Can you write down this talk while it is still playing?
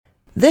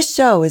This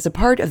show is a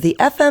part of the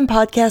FM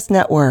Podcast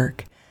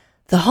Network,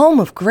 the home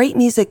of great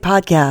music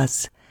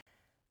podcasts.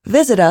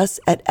 Visit us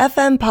at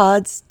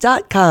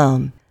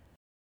fmpods.com.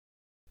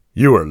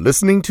 You are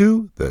listening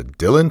to the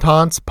Dylan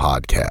Taunts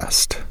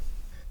Podcast.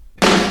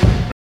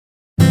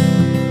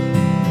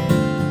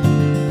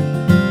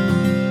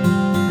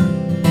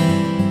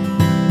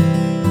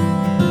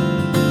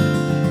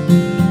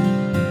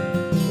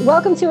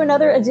 Welcome to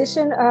another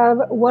edition of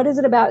What Is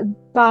It About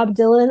Bob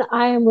Dylan?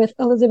 I am with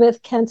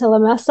Elizabeth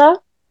Cantalamessa.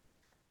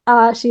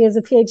 She is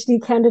a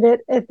PhD candidate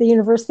at the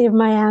University of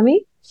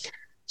Miami.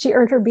 She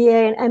earned her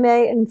BA and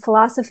MA in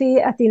philosophy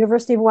at the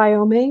University of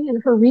Wyoming,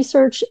 and her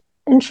research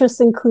interests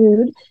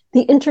include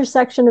the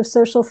intersection of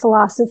social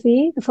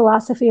philosophy, the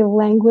philosophy of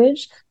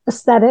language,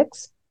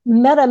 aesthetics,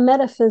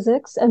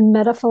 metaphysics, and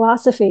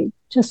metaphilosophy.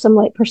 Just some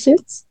light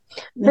pursuits.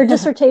 Her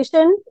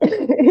dissertation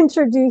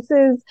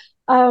introduces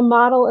a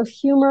model of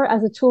humor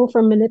as a tool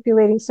for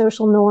manipulating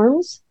social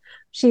norms.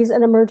 She's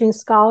an emerging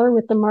scholar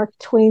with the Mark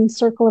Twain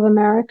Circle of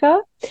America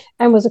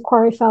and was a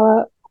Quarry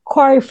Farm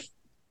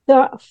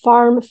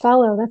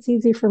Fellow. That's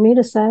easy for me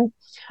to say.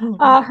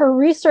 Mm-hmm. Her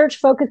research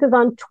focuses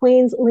on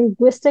Twain's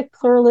linguistic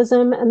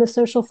pluralism and the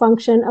social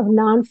function of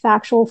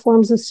non-factual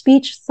forms of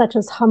speech, such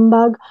as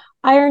humbug,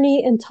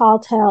 irony, and tall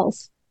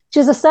tales. She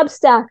has a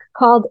Substack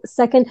called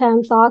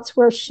Secondhand Thoughts,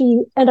 where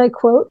she, and I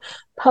quote,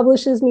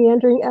 publishes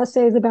meandering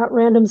essays about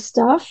random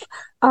stuff.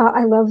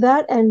 I love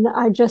that, and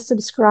I just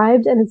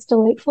subscribed, and it's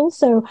delightful,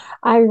 so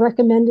I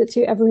recommend it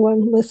to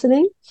everyone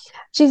listening.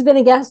 She's been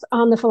a guest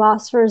on the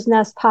Philosopher's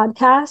Nest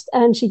podcast,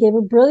 and she gave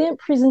a brilliant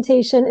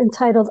presentation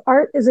entitled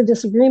Art is a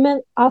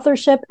Disagreement,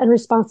 Authorship and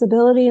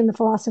Responsibility in the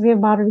Philosophy of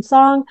Modern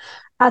Song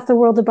at the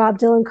World of Bob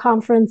Dylan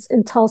Conference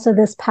in Tulsa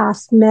this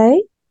past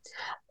May.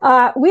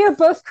 We are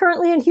both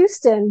currently in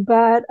Houston,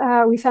 but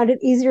we found it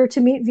easier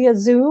to meet via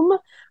Zoom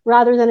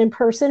rather than in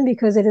person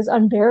because it is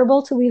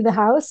unbearable to leave the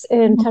house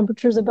in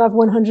temperatures above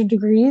 100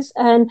 degrees.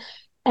 And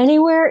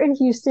anywhere in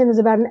Houston is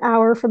about an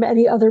hour from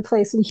any other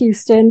place in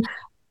Houston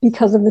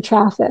because of the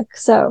traffic.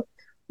 So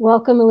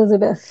welcome,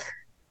 Elizabeth.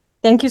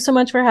 Thank you so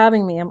much for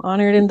having me. I'm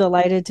honored and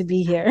delighted to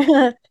be here.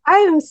 I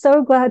am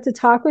so glad to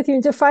talk with you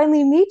and to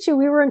finally meet you.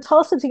 We were in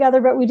Tulsa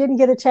together, but we didn't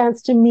get a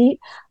chance to meet.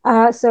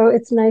 So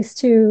it's nice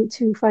to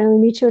finally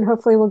meet you, and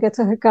hopefully we'll get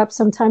to hook up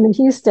sometime in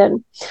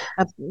Houston.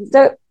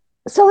 Absolutely.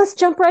 So let's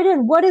jump right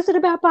in. What is it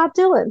about Bob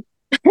Dylan?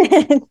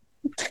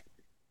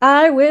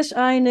 I wish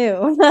I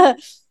knew.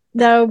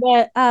 No,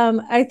 but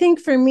I think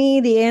for me,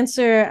 the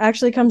answer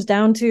actually comes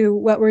down to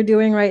what we're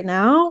doing right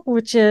now,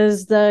 which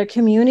is the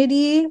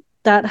community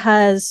that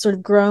has sort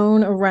of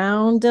grown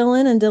around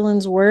Dylan and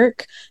Dylan's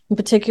work, in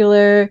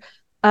particular,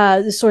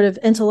 the sort of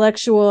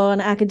intellectual and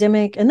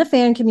academic and the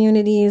fan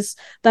communities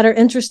that are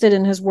interested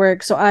in his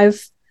work. So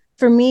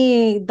for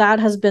me, that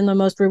has been the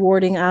most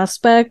rewarding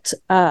aspect,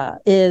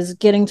 is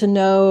getting to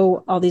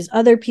know all these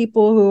other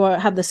people who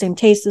have the same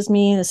taste as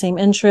me, the same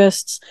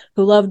interests,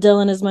 who love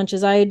Dylan as much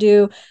as I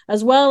do,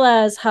 as well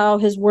as how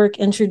his work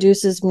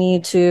introduces me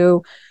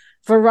to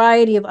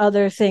variety of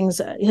other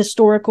things,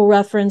 historical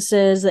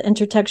references, the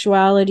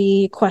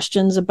intertextuality,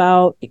 questions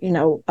about,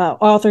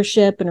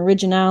 authorship and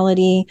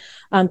originality,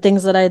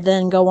 things that I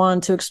then go on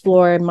to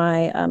explore in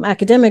my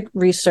academic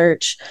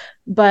research.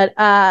 But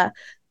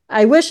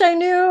I wish I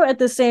knew at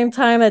the same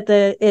time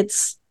that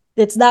it's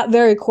that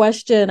very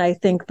question, I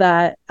think,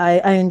 that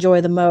I enjoy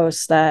the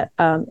most, that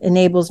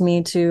enables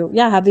me to,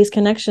 have these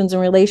connections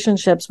and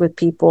relationships with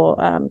people.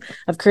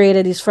 I've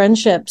created these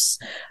friendships,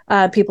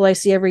 people I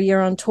see every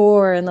year on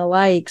tour and the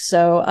like.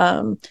 So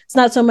it's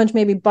not so much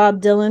maybe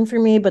Bob Dylan for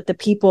me, but the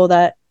people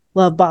that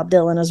love Bob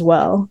Dylan as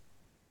well.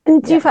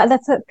 And do you find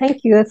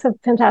thank you. That's a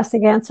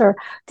fantastic answer.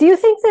 Do you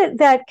think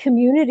that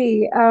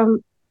community,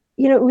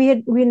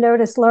 we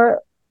noticed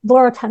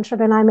Laura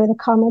Tenshard and I made a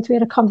comment. We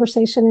had a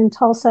conversation in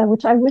Tulsa,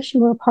 which I wish you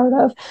were a part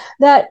of,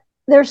 that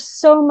there's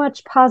so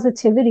much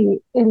positivity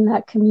in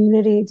that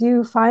community. Do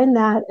you find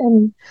that?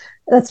 And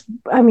does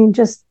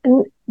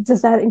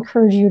that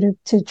encourage you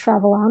to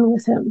travel on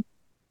with him?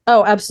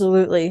 Oh,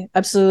 absolutely.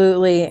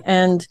 Absolutely.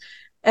 And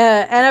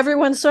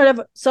everyone's sort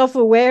of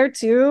self-aware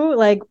too.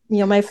 Like,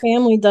 my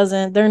family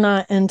they're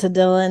not into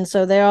Dylan.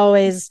 So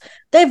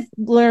they've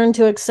learned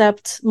to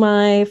accept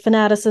my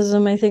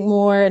fanaticism, I think,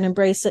 more, and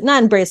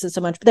not embrace it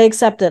so much, but they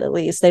accept it at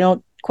least. They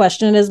don't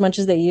question it as much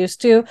as they used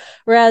to.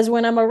 Whereas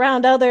when I'm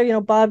around other,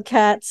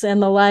 Bobcats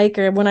and the like,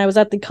 or when I was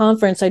at the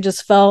conference, I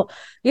just felt,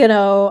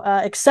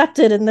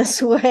 accepted in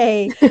this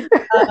way,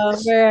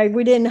 where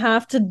we didn't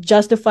have to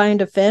justify and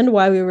defend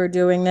why we were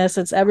doing this.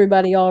 It's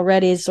everybody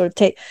already sort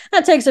of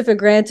not takes it for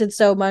granted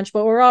so much,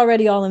 but we're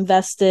already all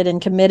invested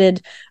and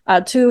committed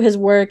to his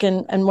work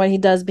and what he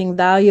does being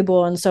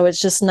valuable. And so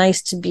it's just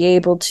nice to be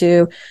able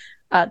to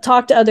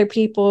talk to other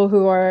people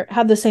who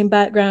have the same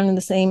background and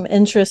the same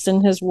interest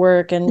in his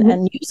work,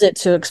 and use it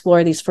to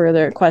explore these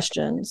further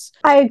questions.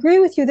 I agree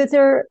with you that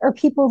there are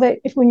people that,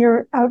 when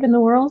you're out in the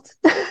world,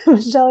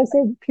 shall I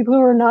say, people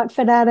who are not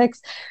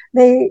fanatics,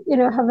 they,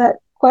 have that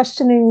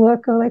questioning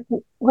look of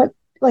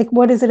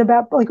what is it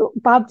about, like,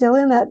 Bob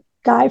Dylan that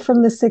guy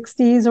from the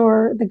 60s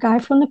or the guy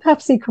from the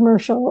Pepsi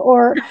commercial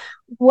or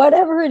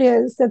whatever it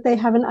is that they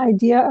have an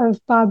idea of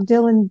Bob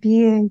Dylan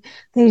being,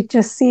 they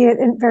just see it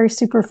very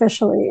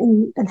superficially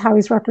in how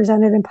he's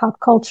represented in pop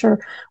culture,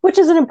 which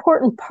is an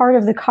important part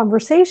of the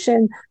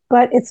conversation,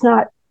 but it's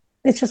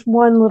just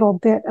one little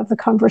bit of the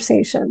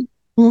conversation.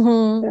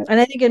 Mm-hmm. And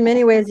I think in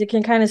many ways it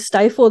can kind of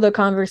stifle the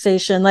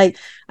conversation. Like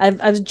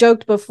I've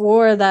joked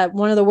before that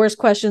one of the worst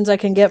questions I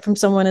can get from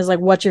someone is like,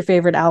 "What's your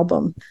favorite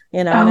album?"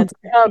 And it's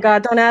like, oh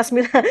God, don't ask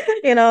me that.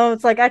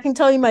 It's like I can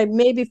tell you my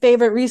maybe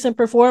favorite recent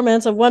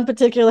performance of one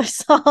particular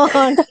song,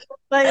 but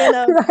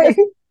right.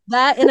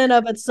 that in and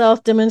of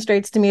itself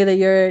demonstrates to me that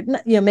you're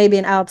maybe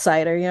an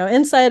outsider.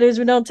 Insiders,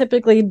 we don't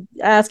typically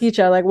ask each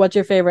other like, "What's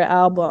your favorite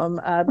album?"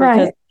 Because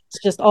right. it's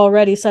just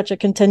already such a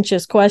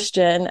contentious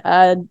question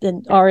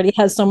and already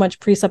has so much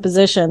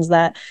presuppositions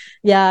that,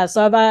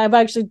 so I've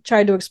actually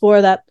tried to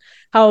explore that,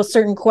 how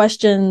certain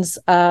questions,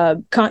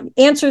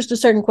 answers to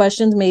certain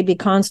questions maybe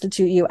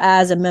constitute you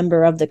as a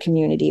member of the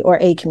community or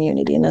a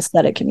community, an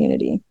aesthetic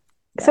community.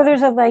 So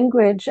there's a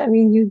language. I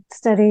mean, you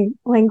study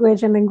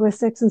language and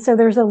linguistics, and so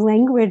there's a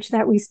language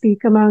that we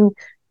speak among,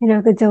 the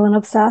Dylan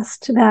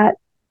obsessed that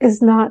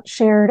is not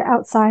shared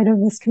outside of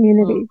this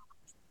community.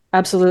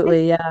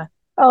 Absolutely, yeah.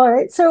 All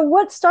right. So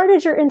what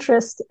started your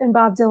interest in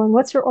Bob Dylan?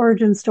 What's your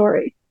origin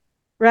story?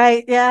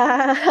 Right.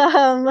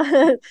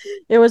 Yeah.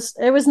 It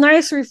was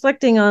nice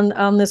reflecting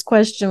on this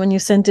question when you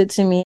sent it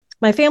to me.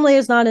 My family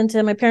is not into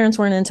him. My parents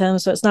weren't into him,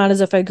 so it's not as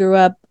if I grew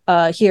up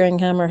hearing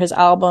him or his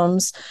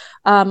albums.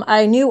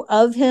 I knew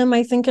of him,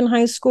 I think, in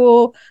high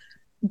school,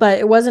 but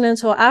it wasn't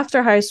until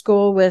after high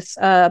school with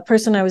a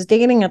person I was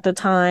dating at the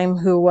time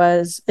who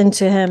was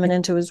into him and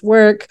into his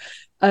work,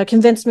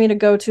 convinced me to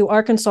go to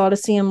Arkansas to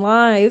see him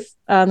live.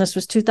 This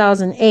was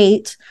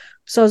 2008.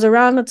 So it was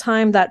around the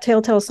time that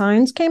Telltale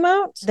Signs came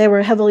out. They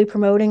were heavily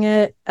promoting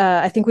it.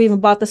 I think we even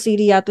bought the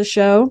CD at the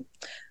show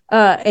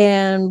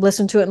and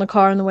listened to it in the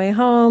car on the way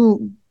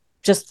home.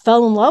 Just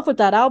fell in love with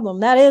that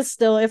album. That is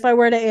still, if I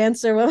were to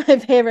answer what my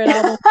favorite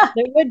album,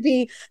 it would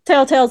be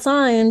Telltale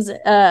Signs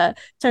in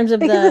terms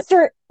of because it's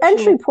your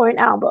entry point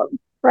album,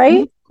 right?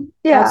 Mm-hmm.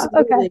 Yeah.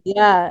 Absolutely. Okay.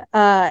 Yeah.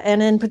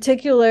 And in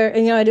particular,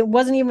 I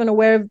wasn't even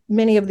aware of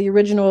many of the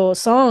original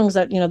songs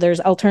that,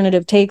 there's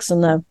alternative takes in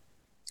the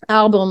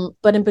album,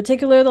 but in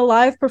particular the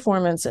live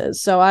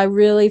performances. So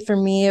for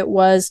me, it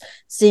was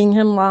seeing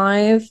him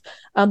live.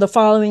 The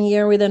following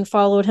year, we then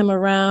followed him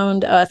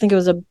around. I think it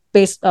was a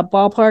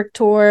ballpark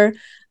tour.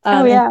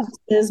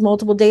 His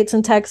multiple dates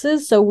in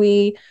Texas. So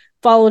we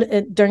followed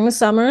it during the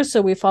summer.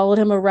 So we followed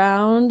him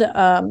around,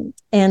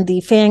 and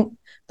the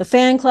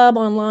fan club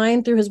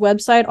online through his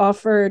website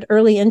offered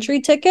early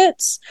entry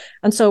tickets.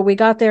 And so we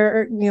got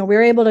there, we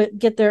were able to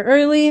get there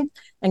early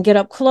and get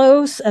up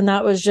close. And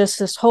that was just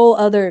this whole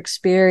other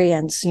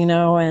experience,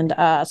 and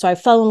so I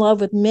fell in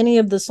love with many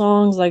of the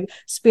songs like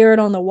Spirit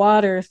on the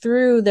Water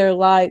through their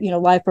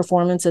live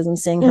performances and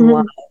seeing him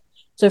live.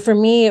 So for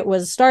me, it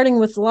was starting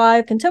with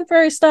live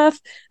contemporary stuff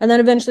and then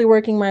eventually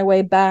working my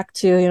way back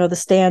to, the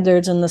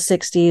standards in the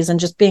 60s and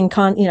just being,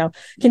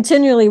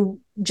 continually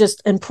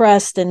just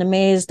impressed and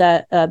amazed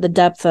at the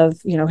depth of,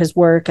 his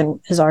work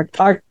and his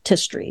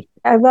artistry.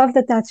 I love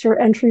that that's your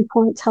entry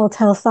point,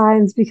 Telltale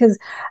Signs, because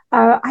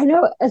I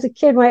know as a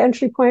kid, my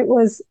entry point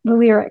was the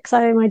lyrics.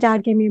 My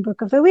dad gave me a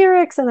book of the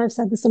lyrics, and I've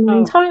said this a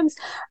million times.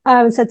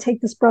 Said,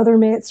 "Take this, brother,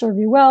 may it serve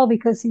you well,"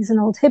 because he's an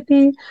old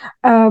hippie.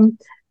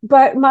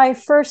 But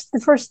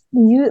the first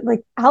new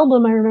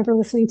album I remember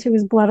listening to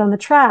was Blood on the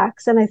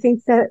Tracks, and I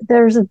think that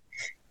there's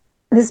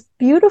this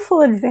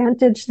beautiful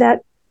advantage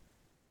that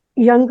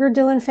younger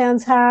Dylan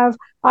fans have.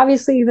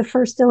 Obviously, the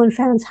first Dylan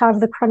fans have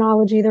the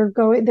chronology. They're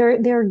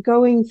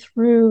going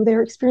through,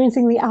 they're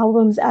experiencing the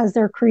albums as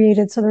they're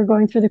created, so they're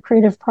going through the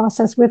creative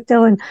process with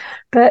Dylan.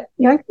 But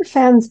younger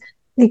fans,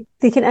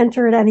 they can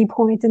enter at any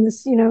point, and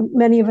this,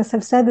 many of us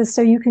have said this.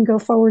 So you can go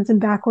forwards and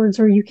backwards,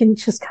 or you can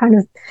just kind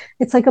of,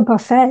 it's like a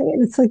buffet,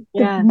 and it's like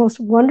the most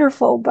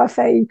wonderful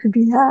buffet you could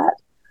be at.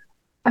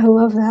 I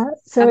love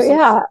that. So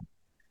Absolutely.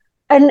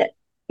 And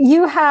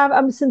you have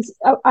since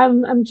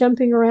I'm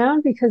jumping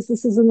around because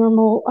this is a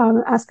normal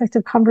aspect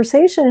of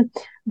conversation,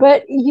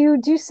 but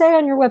you do say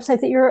on your website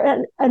that you're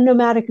a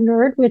nomadic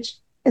nerd, which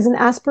is an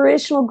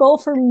aspirational goal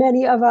for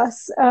many of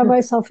us,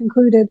 myself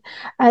included,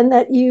 and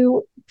that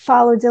you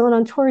follow Dylan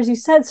on tours, you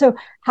said. So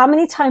how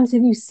many times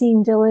have you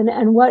seen Dylan,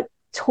 and what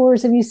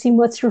tours have you seen?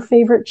 What's your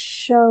favorite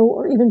show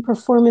or even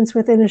performance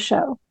within a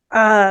show?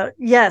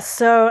 Yes.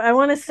 So I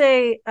want to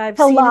say I've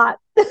seen a lot.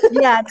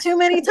 Too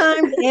many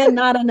times and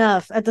not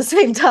enough at the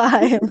same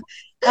time.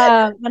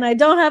 And I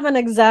don't have an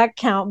exact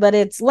count, but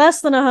it's less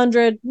than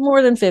 100,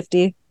 more than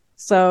 50.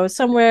 So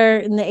somewhere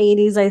in the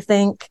 80s, I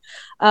think.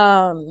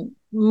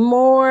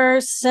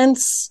 More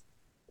since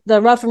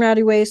the Rough and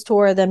Rowdy Ways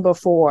tour than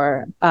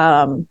before.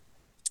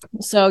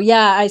 So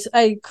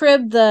I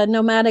cribbed the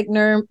nomadic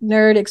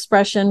nerd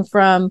expression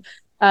from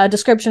a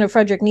description of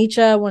Friedrich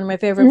Nietzsche, one of my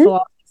favorite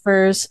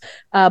philosophers,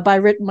 by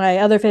my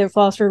other favorite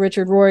philosopher,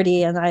 Richard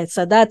Rorty. And I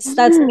said, that's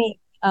me.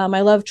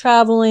 I love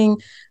traveling.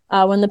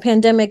 When the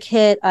pandemic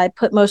hit, I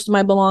put most of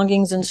my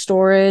belongings in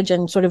storage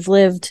and sort of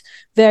lived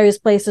various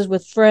places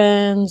with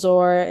friends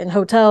or in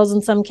hotels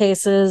in some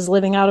cases,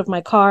 living out of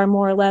my car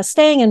more or less,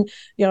 staying in,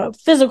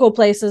 physical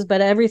places, but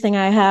everything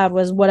I had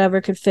was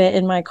whatever could fit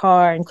in my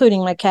car,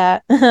 including my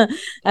cat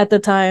at the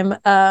time.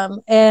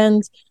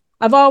 And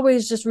I've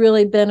always just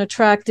really been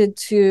attracted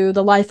to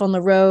the life on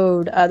the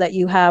road that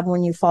you have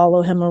when you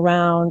follow him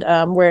around,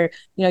 where,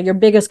 your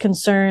biggest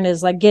concern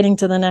is like getting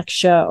to the next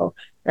show,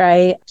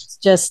 right? It's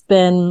just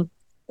been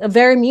a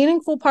very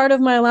meaningful part of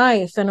my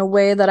life in a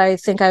way that I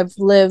think I've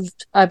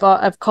lived.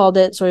 I've called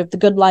it sort of the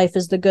good life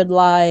is the good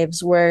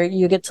lives, where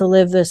you get to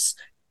live this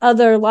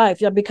other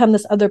life. You'll become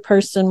this other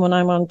person when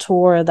I'm on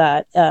tour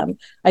that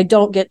I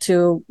don't get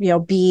to,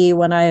 be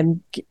when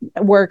I'm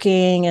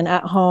working and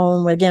at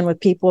home, again,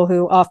 with people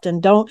who often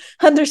don't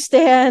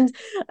understand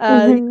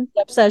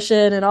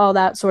obsession and all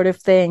that sort of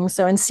thing.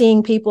 So, and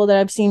seeing people that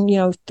I've seen,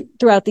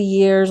 throughout the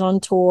years on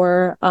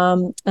tour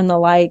and the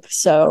like.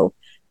 So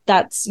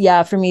that's,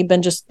 for me,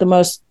 been just the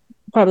most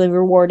probably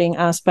rewarding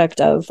aspect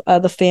of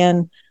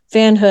the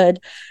fanhood.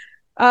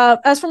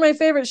 As for my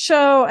favorite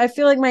show, I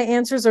feel like my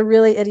answers are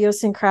really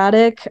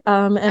idiosyncratic.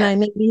 And I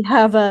maybe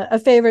have a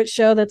favorite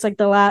show that's like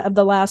the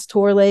last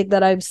tour leg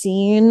that I've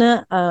seen.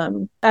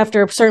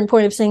 After a certain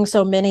point of seeing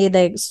so many,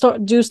 they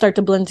do start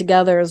to blend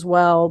together as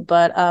well.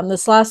 But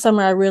this last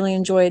summer, I really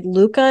enjoyed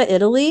Lucca,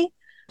 Italy.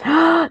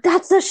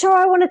 That's the show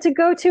I wanted to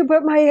go to,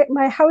 but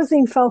my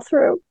housing fell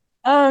through.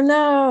 Oh,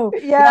 no.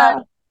 Yeah.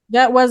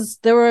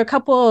 There were a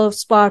couple of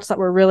spots that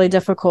were really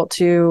difficult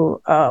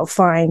to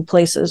find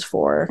places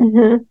for.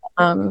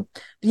 And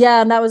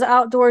that was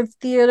outdoor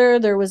theater.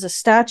 There was a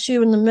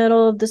statue in the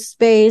middle of the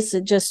space.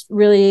 It just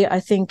really, I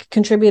think,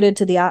 contributed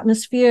to the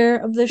atmosphere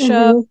of the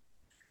show.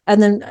 And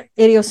then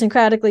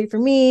idiosyncratically for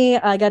me,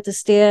 I got to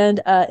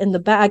stand in the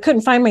back. I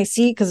couldn't find my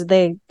seat because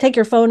they take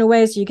your phone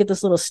away. So you get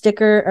this little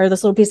sticker or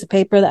this little piece of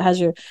paper that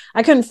has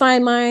I couldn't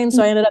find mine.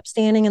 So I ended up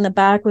standing in the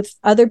back with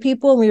other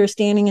people. We were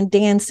standing and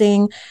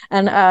dancing.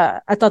 And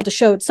I thought the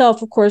show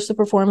itself, of course, the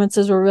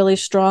performances were really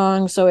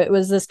strong. So it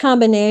was this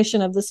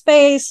combination of the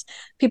space,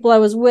 people I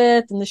was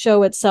with, and the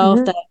show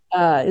itself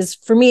that is,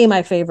 for me,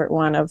 my favorite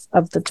one of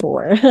the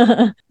tour.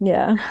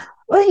 Yeah.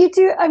 Well, you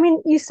do. I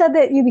mean, you said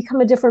that you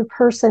become a different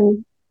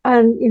person.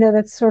 And,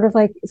 that's sort of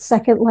like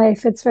Second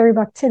Life. It's very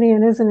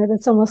Bakhtinian, isn't it?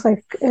 It's almost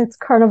like it's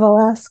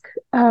carnivalesque.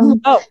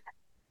 Oh,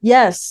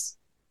 yes.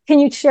 Can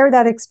you share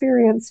that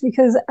experience?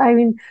 Because, I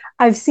mean,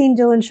 I've seen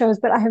Dylan shows,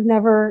 but I have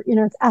never,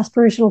 it's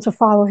aspirational to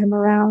follow him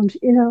around,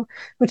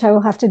 which I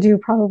will have to do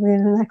probably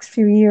in the next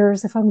few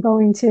years if I'm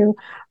going to.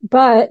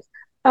 But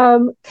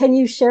can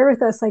you share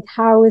with us, like,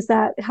 how is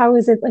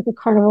it like a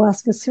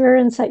carnivalesque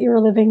experience that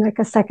you're living like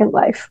a second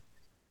life?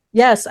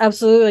 Yes,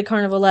 absolutely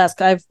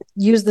carnivalesque. I've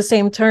used the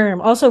same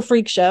term. Also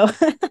freak show.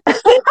 I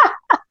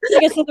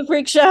guess it's a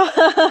freak show.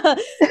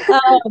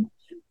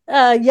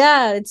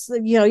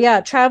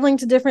 It's, traveling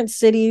to different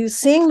cities,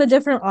 seeing the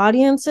different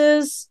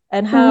audiences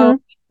and how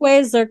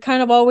ways they're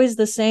kind of always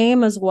the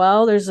same as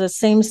well. There's a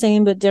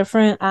same but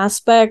different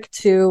aspect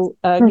to,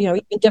 even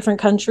different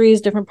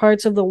countries, different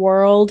parts of the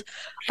world.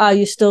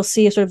 You still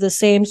see sort of the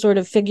same sort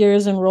of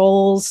figures and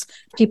roles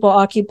people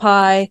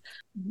occupy.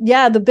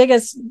 Yeah, the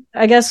biggest,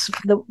 I guess,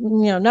 the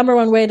number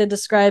one way to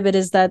describe it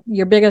is that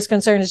your biggest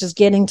concern is just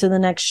getting to the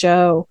next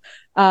show.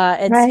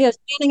 It's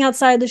standing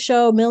outside the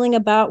show, milling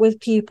about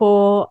with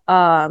people.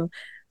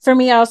 For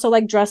me, I also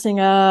like dressing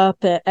up,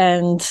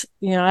 and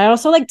I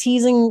also like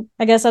teasing,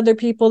 I guess, other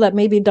people that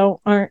maybe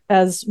aren't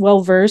as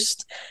well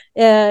versed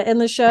in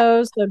the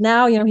shows. So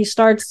now, he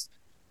starts,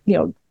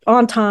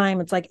 on time.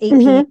 It's like 8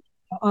 p.m.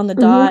 on the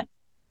dot,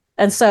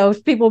 and so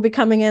people will be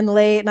coming in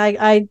late, and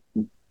I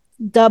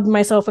dubbed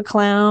myself a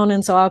clown,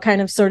 and so I'll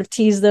kind of sort of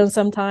tease them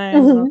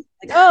sometimes.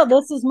 Like, oh,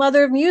 this is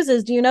Mother of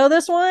Muses. Do you know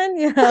this one?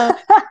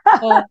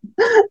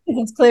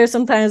 It's clear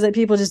sometimes that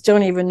people just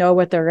don't even know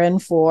what they're in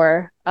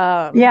for.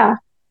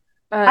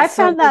 I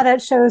found that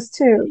at shows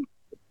too.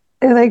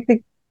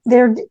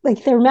 They're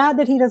mad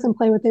that he doesn't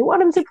play what they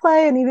want him to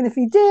play, and even if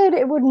he did,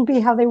 it wouldn't be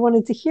how they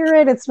wanted to hear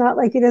it. It's not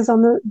like it is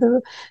on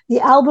the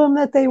album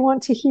that they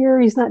want to hear.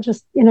 He's not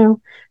just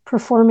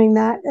performing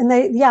that, and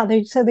they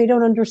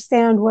don't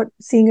understand what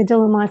seeing a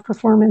Dylan live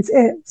performance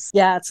is.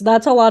 Yeah, so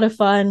that's a lot of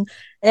fun,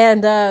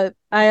 and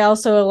I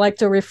also like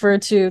to refer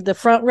to the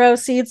front row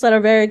seats that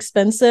are very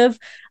expensive.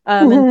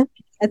 And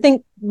I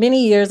think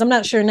many years, I'm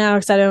not sure now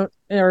because I don't,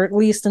 or at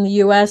least in the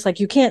US, like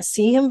you can't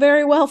see him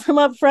very well from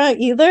up front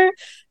either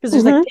because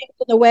there's like things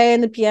in the way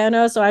in the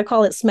piano. So I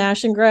call it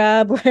smash and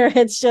grab, where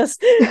it's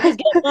just he's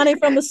getting money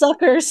from the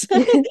suckers.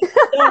 Don't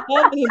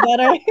know any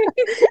better.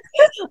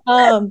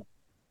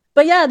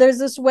 But yeah, there's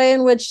this way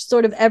in which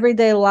sort of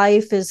everyday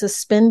life is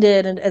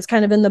suspended and it's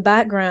kind of in the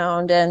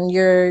background, and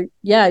you're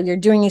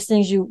doing these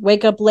things. You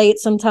wake up late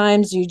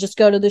sometimes, you just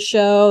go to the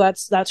show.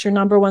 That's your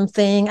number one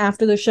thing.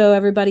 After the show,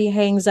 everybody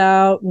hangs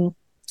out and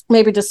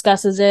maybe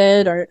discusses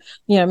it, or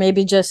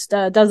maybe just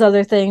does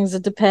other things.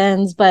 It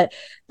depends, but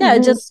yeah,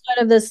 just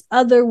kind of this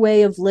other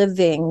way of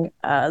living,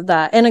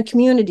 that in a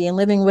community, and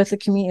living with the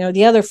community,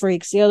 the other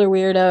freaks, the other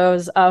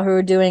weirdos, who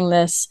are doing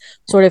this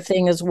sort of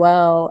thing as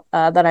well,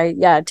 that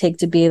I take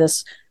to be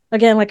this,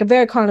 again, like a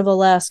very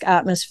carnivalesque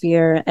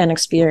atmosphere and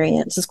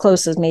experience, as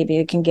close as maybe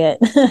it can get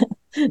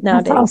nowadays.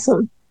 That's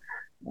awesome.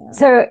 Yeah.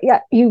 So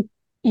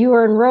you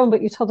were in Rome,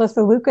 but you told us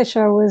the Lucca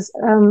show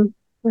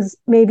was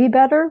maybe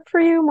better for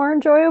you, more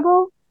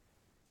enjoyable?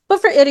 But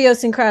for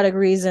idiosyncratic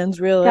reasons,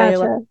 really.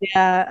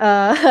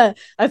 Gotcha.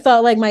 I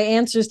felt like my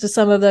answers to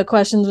some of the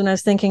questions when I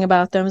was thinking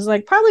about them is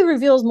like probably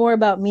reveals more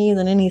about me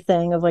than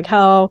anything, of like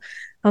how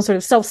sort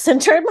of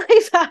self-centered my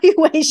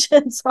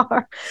evaluations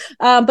are.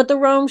 But the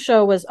Rome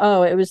show was,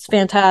 it was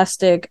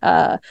fantastic.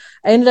 I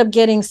ended up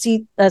getting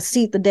a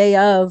seat the day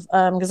of,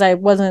 because I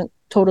wasn't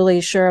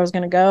totally sure I was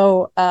going to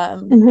go.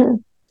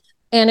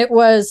 And it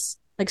was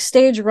like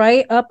stage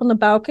right up on the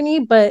balcony,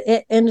 but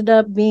it ended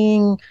up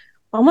being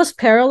almost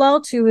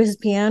parallel to his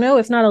piano,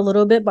 if not a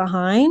little bit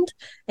behind,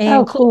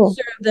 and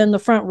closer than the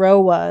front row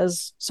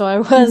was. So I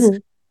was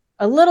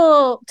a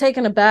little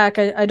taken aback.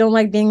 I don't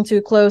like being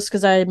too close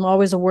because I'm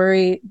always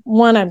worried.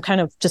 One, I'm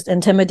kind of just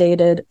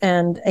intimidated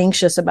and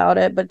anxious about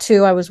it. But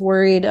two, I was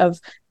worried of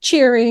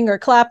cheering or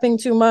clapping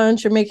too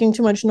much or making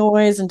too much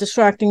noise and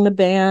distracting the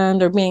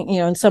band, or being,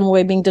 in some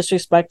way being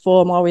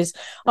disrespectful. I'm always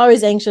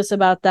anxious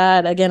about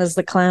that, again, as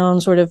the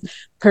clown sort of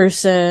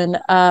person.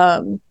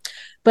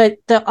 But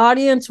the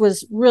audience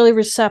was really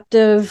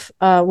receptive,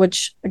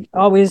 which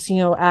always,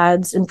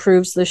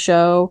 improves the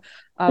show.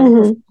 The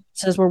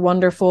performances were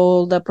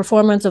wonderful. The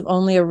performance of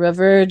Only a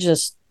River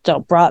just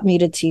brought me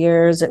to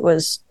tears. It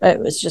was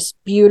just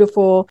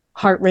beautiful,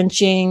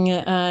 heart-wrenching.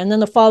 And then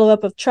the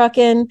follow-up of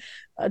Truckin',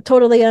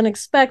 totally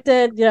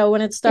unexpected. When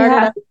it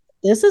started,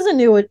 this is a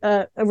new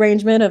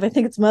arrangement of, I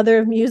think it's Mother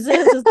of Muses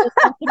is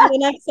the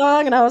next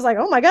song. And I was like,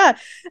 oh my God.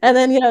 And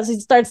then, as he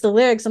starts the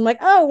lyrics, I'm like,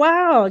 oh,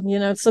 wow.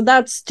 So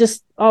that's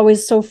just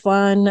always so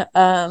fun.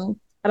 And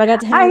I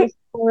got to hang with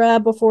Laura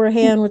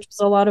beforehand, which was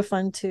a lot of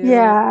fun too.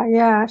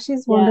 Yeah.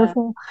 She's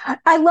wonderful.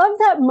 I love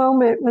that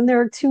moment when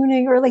they're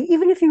tuning, or like,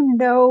 even if you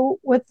know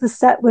what the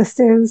set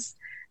list is,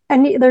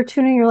 and they're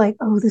tuning, you're like,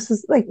 oh, this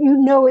is like,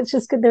 it's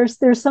just good.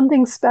 There's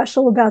something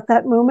special about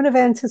that moment of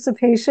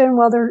anticipation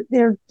while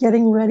they're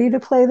getting ready to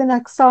play the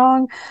next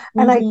song.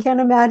 And I can't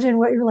imagine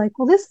what you're like,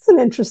 well, this is an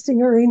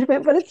interesting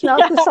arrangement, but it's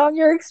not the song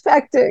you're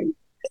expecting.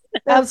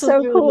 That's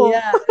Absolutely, so cool.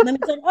 Yeah. And then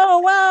it's like, oh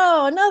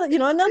wow,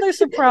 another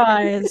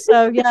surprise.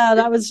 So yeah,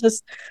 that was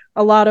just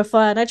a lot of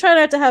fun. I try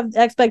not to have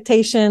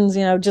expectations,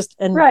 just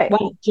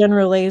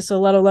generally, so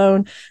let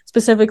alone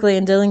specifically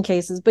in Dylan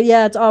cases. But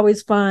yeah, it's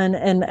always fun,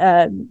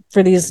 and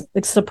for these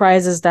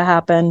surprises to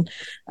happen.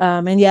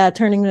 And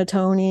turning to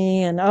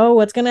Tony and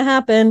what's gonna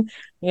happen,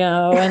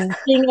 and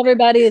seeing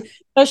everybody,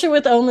 especially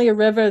with Only a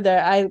River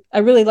there. I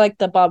really like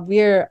the Bob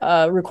Weir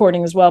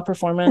recording as well,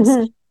 performance.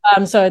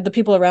 So the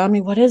people around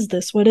me, what is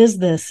this?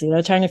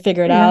 Trying to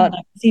figure it out. And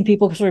I see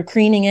people sort of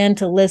craning in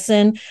to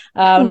listen.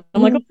 I'm like, oh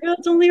my God,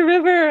 it's Only a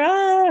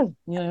River.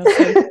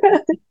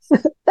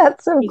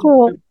 That's so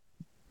cool.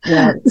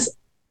 Yeah.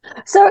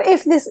 So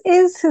if this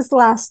is his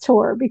last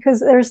tour, because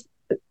there's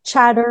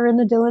chatter in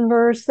the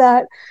Dylanverse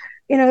that,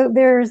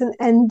 there's an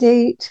end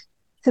date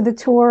to the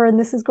tour and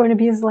this is going to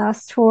be his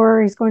last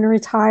tour, he's going to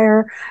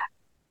retire.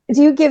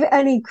 Do you give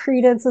any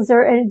credence?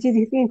 Do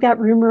you think that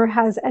rumor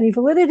has any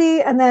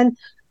validity? And then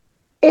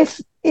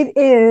if it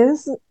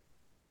is,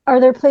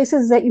 are there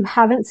places that you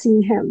haven't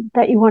seen him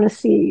that you want to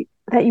see,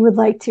 that you would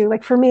like to?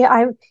 Like for me,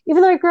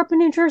 even though I grew up in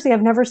New Jersey,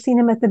 I've never seen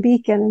him at the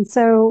Beacon. And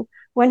so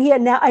when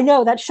I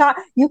know that shot,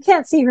 you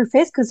can't see her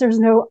face because there's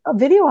no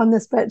video on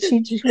this, but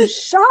she was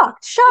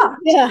shocked.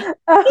 Yeah.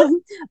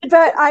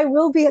 But I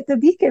will be at the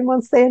Beacon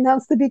once they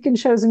announce the Beacon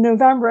shows in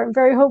November. I'm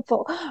very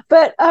hopeful.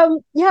 But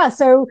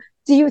so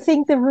do you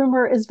think the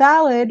rumor is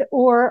valid,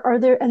 or are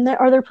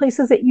there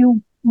places that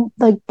you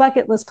like,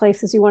 bucket list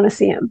places you want to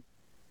see him?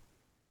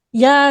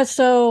 Yeah,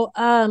 so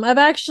I've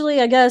actually,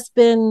 I guess,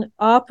 been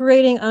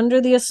operating under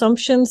the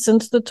assumption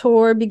since the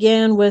tour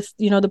began with,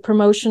 the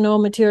promotional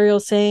material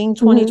saying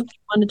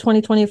 2021 to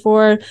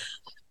 2024.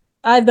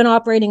 I've been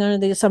operating under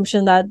the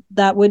assumption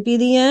that would be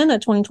the end,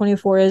 that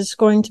 2024 is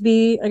going to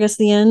be, I guess,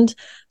 the end.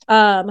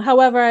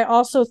 However, I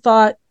also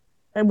thought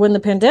when the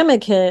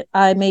pandemic hit,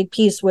 I made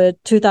peace with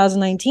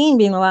 2019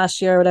 being the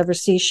last year I would ever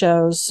see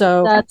shows.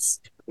 So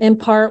that's in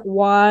part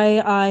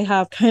why I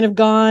have kind of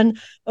gone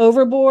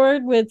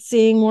overboard with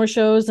seeing more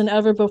shows than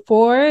ever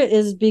before,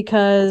 is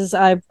because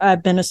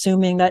I've been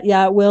assuming that,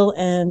 it will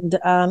end.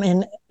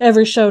 And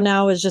every show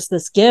now is just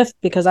this gift,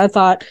 because I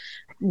thought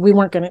we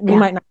might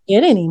not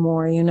get any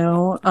more,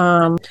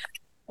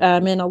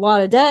 I'm in a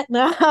lot of debt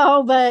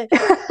now, but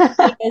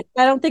I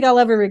don't think I'll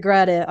ever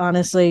regret it,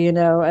 honestly,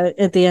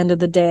 at the end of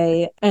the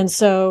day. And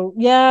so,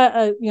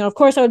 of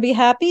course I would be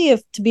happy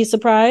to be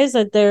surprised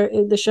that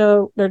the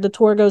show or the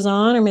tour goes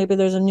on, or maybe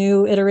there's a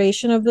new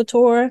iteration of the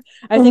tour.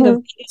 I think a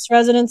Vegas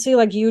residency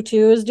like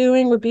U2 is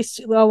doing would be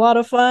a lot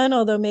of fun,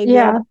 although maybe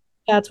I'll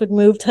Bobcats would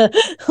move to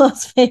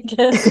Las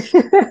Vegas.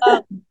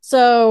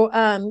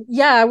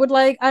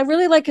 I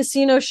really like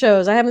casino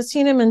shows. I haven't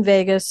seen him in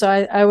Vegas, so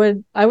I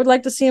would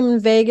like to see him in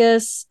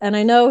Vegas. And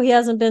I know he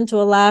hasn't been to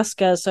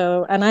Alaska,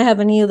 and I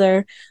haven't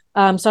either.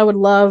 So I would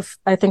love,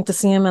 I think, to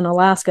see him in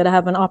Alaska, to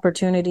have an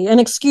opportunity, an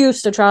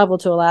excuse to travel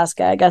to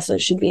Alaska, I guess it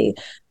should be.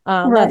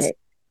 That's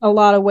a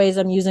lot of ways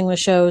I'm using the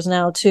shows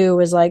now too,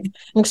 is like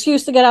an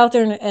excuse to get out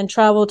there and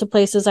travel to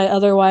places I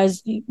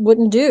otherwise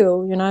wouldn't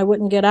do. I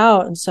wouldn't get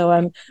out. And so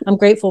I'm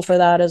grateful for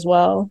that as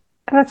well.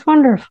 That's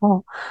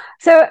wonderful.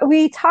 So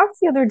we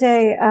talked the other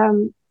day,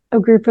 a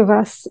group of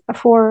us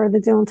for the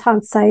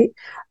Dilettante site,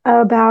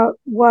 about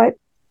what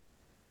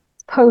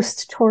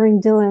post-touring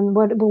Dylan,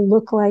 what it will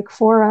look like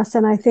for us.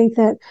 And I think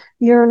that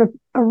you're in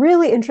a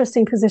really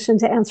interesting position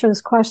to answer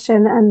this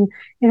question and,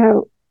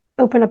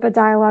 open up a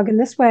dialogue in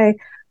this way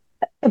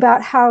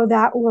about how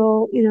that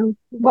will,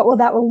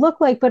 that will look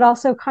like, but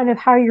also kind of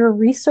how your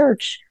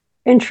research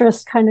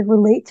interests kind of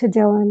relate to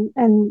Dylan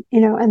and,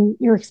 and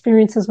your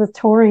experiences with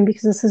touring,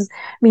 because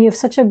you have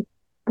such a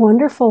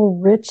wonderful,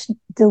 rich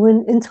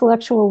Dylan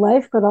intellectual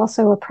life, but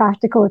also a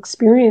practical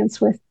experience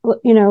with,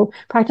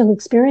 practical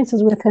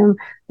experiences with him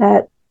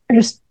that are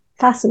just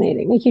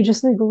fascinating. Make you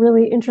just like a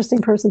really interesting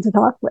person to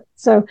talk with.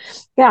 So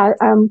yeah,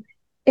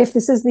 if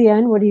this is the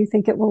end, what do you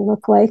think it will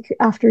look like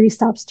after he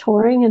stops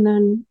touring? And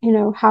then,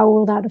 how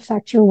will that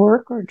affect your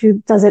work, or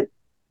does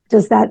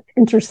that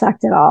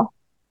intersect at all?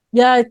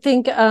 Yeah, I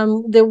think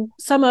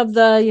some of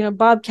the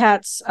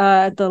Bobcats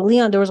at the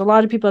Leon, there was a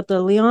lot of people at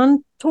the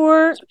Leon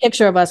tour.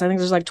 Picture of us, I think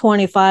there's like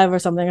 25 or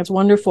something. It's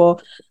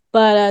wonderful.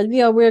 But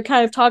we were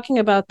kind of talking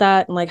about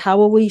that, and like, how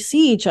will we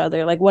see each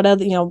other? Like, what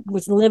other,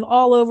 we live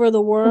all over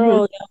the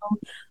world.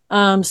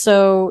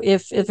 So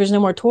if there's no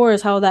more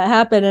tours, how will that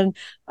happen? And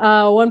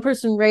one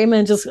person,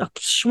 Raymond, just,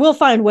 we'll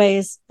find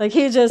ways. Like,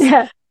 he just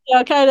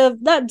kind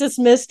of not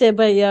dismissed it,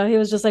 but he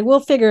was just like, we'll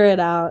figure it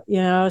out.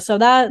 So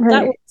that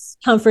was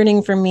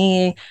comforting for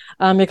me,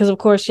 because of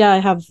course, I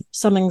have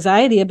some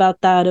anxiety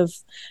about that, of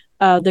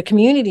the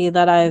community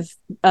that I've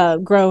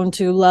grown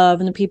to love,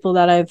 and the people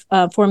that I've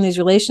formed these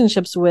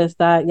relationships with.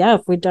 That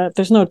if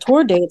there's no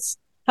tour dates,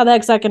 how the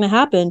heck's that going to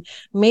happen?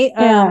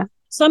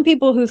 Some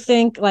people who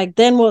think like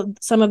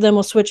some of them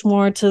will switch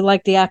more to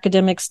like the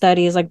academic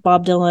studies, like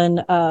Bob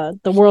Dylan,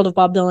 the World of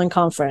Bob Dylan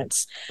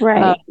conference,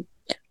 right?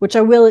 Which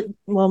I will.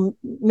 Well,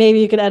 maybe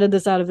you could edit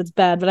this out if it's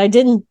bad, but I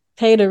didn't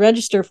pay to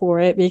register for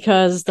it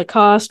because the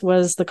cost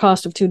was the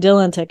cost of 2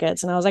 Dylan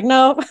tickets, and I was like,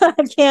 no, I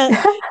can't.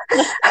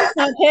 I'm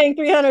not paying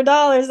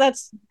 $300.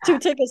 That's 2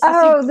 tickets.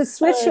 The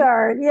switch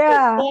yard,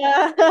 yeah.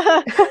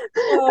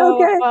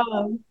 So, okay.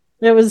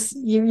 It was,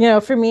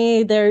 for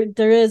me, there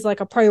is like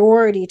a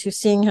priority to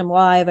seeing him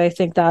live. I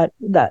think that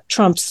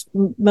trumps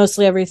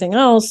mostly everything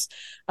else,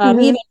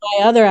 even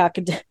my other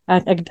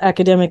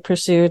academic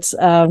pursuits.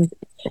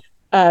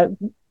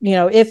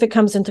 If it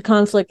comes into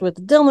conflict with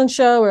the Dylan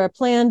show or a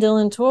planned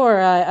Dylan tour,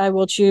 I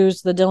will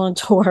choose the Dylan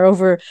tour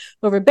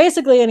over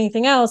basically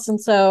anything else. And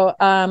so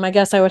I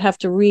guess I would have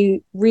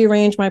to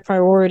rearrange my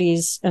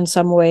priorities in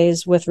some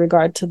ways with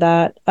regard to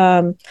that.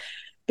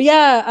 But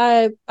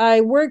I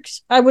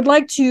would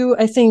like to,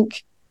 I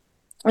think,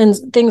 and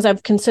things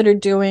I've considered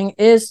doing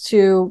is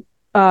to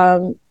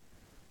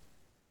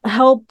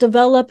help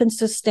develop and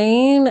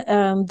sustain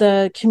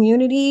the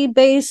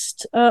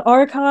community-based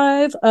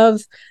archive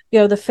of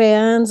the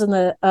fans, and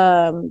the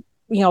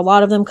a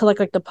lot of them collect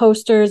like the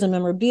posters and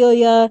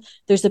memorabilia.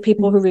 There's the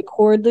people who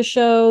record the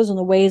shows and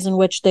the ways in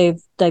which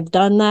they've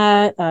done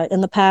that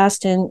in the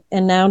past and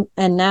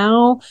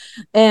now.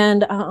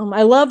 And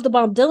I love the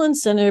Bob Dylan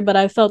Center, but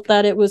I felt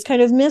that it was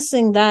kind of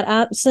missing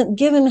that,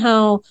 given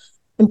how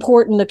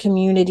important the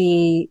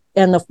community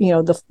and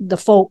the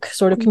folk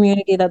sort of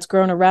community that's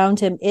grown around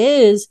him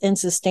is in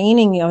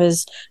sustaining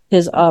his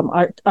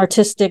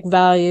artistic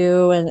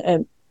value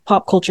and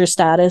pop culture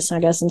status, I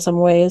guess, in some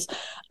ways.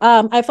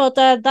 I felt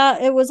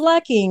that it was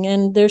lacking,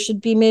 and there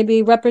should be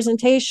maybe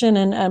representation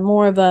and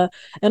more of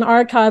an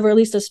archive, or at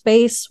least a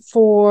space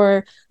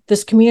for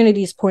the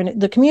community's point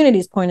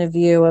of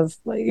view of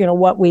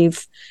what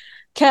we've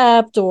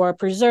kept or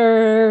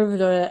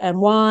preserved, and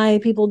why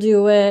people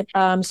do it.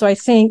 So I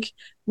think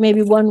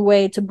maybe one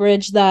way to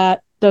bridge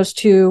those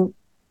two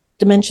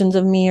dimensions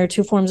of me, or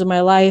two forms of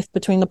my life,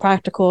 between the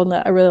practical and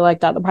I really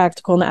like that, the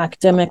practical and the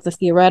academic, the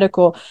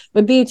theoretical,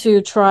 would be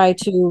to try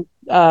to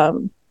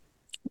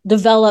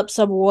develop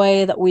some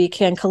way that we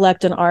can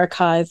collect an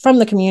archive from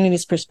the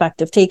community's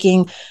perspective,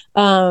 taking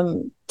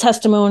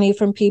testimony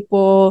from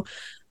people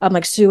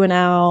like Sue and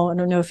Al. I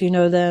don't know if you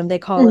know them. They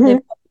call it,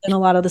 they've in a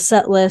lot of the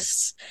set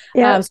lists.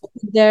 So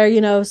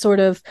they're sort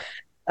of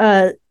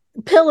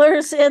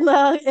pillars in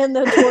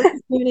the tour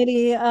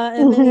community.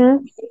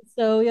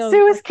 So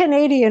Sue is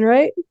Canadian,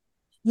 right?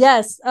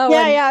 Yes.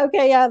 Okay.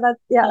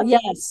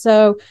 Yes.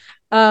 So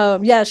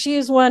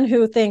she's one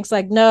who thinks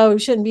like, no, you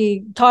shouldn't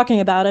be talking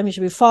about him, you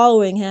should be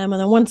following him, and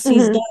then once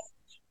he's done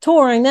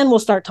touring, then we'll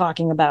start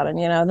talking about him,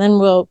 then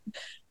we'll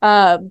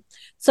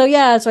So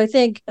I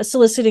think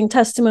soliciting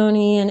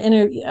testimony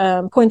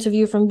and points of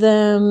view from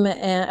them,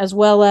 as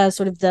well as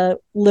sort of the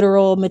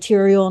literal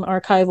material and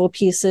archival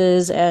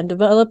pieces, and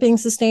developing,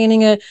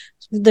 sustaining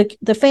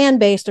the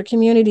fan-based or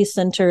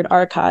community-centered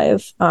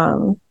archive.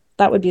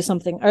 That would be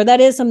something, or that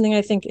is something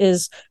I think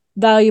is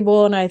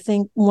valuable. And I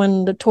think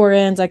when the tour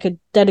ends, I could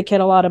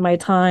dedicate a lot of my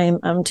time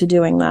to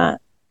doing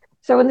that.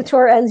 So when the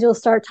tour ends, you'll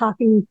start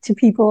talking to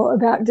people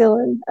about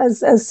Dylan,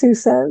 as Sue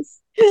says.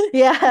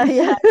 Yeah.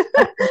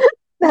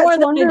 That's more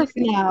than wonderful.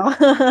 Now.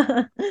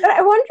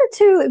 I wonder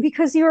too,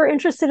 because you are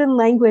interested in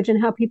language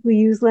and how people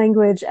use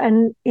language,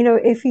 and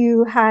if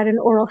you had an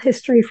oral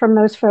history from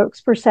those folks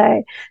per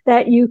se,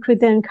 that you could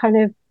then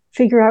kind of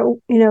figure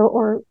out,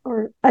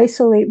 or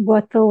isolate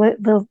what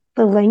the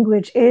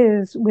language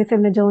is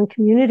within the Dylan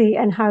community,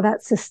 and how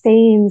that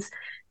sustains,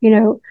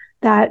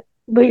 that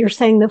what you're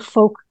saying, the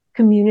folk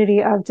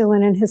community of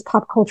Dylan and his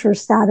pop culture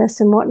status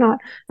and whatnot.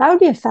 That would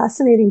be a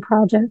fascinating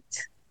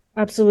project.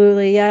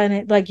 Absolutely. Yeah.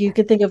 And you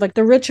could think of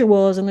the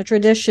rituals and the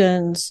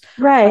traditions.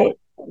 Right.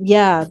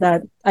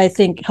 That I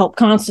think help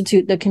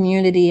constitute the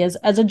community as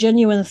a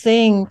genuine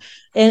thing.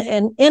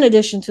 And in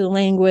addition to the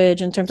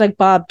language, in terms like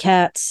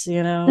bobcats,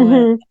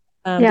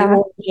 Mm-hmm. the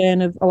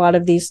origin of a lot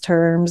of these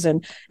terms,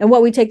 and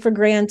what we take for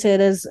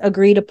granted is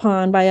agreed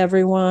upon by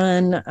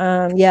everyone.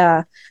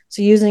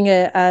 So using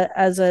it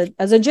as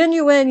a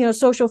genuine,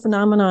 social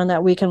phenomenon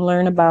that we can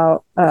learn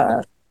about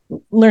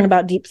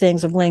deep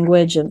things of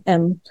language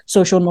and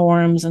social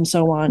norms and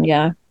so on.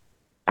 Yeah.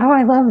 Oh,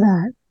 I love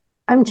that.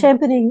 I'm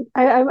championing.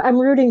 I'm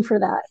rooting for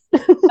that.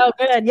 Oh,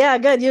 good. Yeah,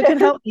 good. You can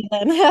help me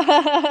then.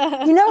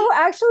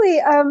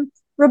 Actually,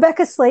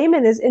 Rebecca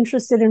Slayman is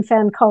interested in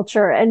fan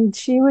culture, and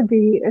she would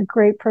be a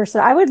great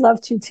person. I would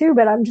love to too,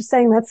 but I'm just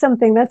saying that's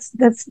something that's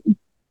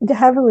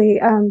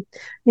heavily,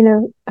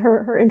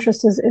 her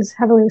interest is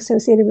heavily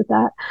associated with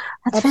that.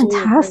 That's Absolutely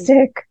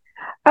fantastic.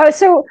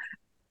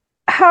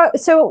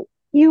 So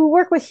you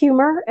work with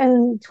humor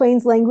and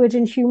Twain's language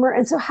and humor.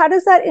 And so how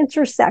does that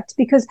intersect?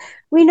 Because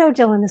we know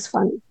Dylan is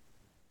funny.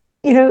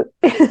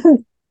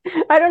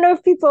 I don't know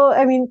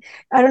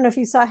if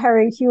you saw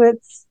Harry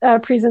Hewitt's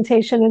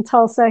presentation in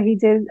Tulsa. He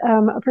did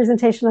a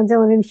presentation on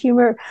Dylan and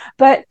humor.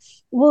 But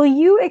will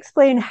you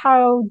explain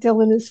how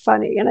Dylan is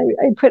funny? And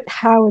I put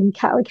how in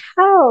cat,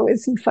 how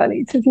is he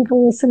funny to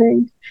people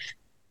listening?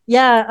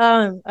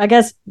 Yeah, I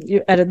guess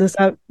you edit this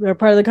out. Or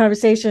part of the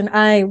conversation.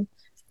 I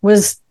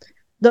was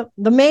the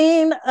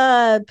main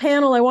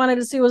panel I wanted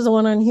to see was the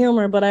one on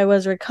humor, but I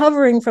was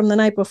recovering from the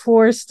night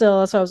before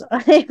still, so I was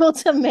unable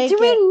to make it.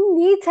 Do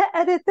we need to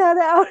edit that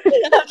out?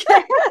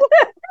 Okay.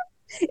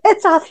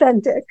 It's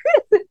authentic.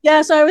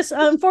 Yeah, so I was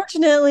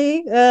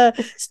unfortunately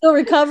still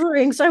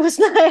recovering, so I was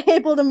not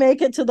able to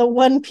make it to the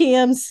 1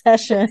 p.m.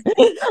 session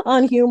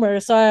on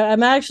humor. So I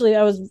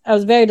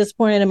was very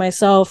disappointed in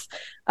myself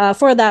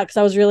for that, because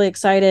I was really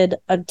excited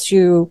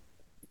to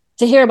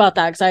hear about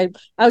that, because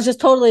I was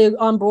just totally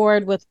on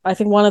board with, I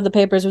think one of the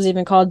papers was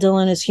even called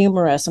Dylan is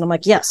Humorous, and I'm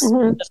like, yes,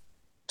 mm-hmm. Just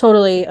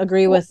totally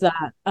agree with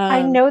that.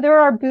 I know there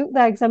are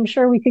bootlegs. I'm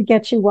sure we could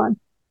get you one.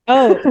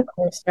 Oh, of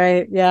course,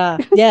 right? Yeah.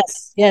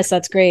 Yes,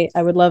 that's great.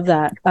 I would love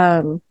that.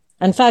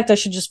 In fact, I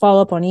should just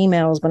follow up on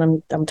emails, but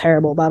I'm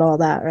terrible about all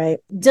that, right?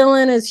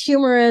 Dylan is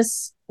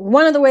humorous.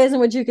 One of the ways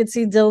in which you could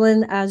see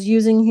Dylan as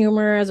using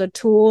humor as a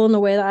tool, in the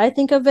way that I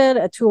think of it,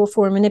 a tool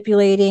for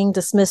manipulating,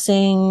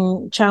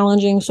 dismissing,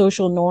 challenging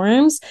social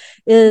norms,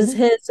 is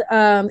mm-hmm. his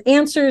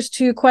answers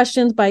to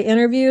questions by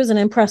interviews and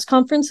in press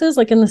conferences,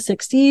 like in the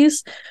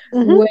 60s,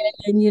 mm-hmm. when,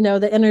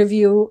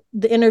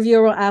 the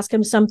interviewer will ask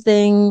him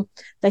something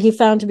that he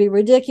found to be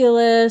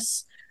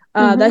ridiculous,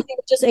 mm-hmm. that he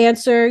would just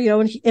answer,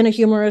 in a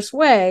humorous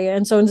way.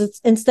 And so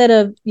instead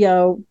of,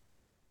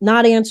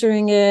 not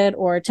answering it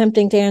or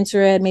attempting to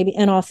answer it maybe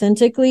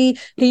inauthentically,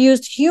 he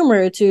used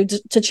humor to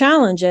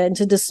challenge it and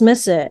to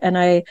dismiss it. And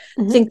I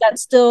mm-hmm. think that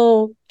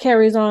still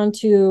carries on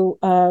to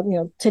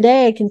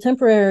today,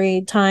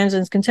 contemporary times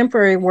and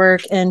contemporary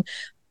work, and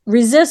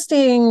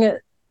resisting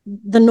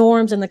the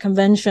norms and the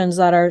conventions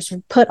that are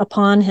sort of put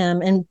upon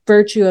him in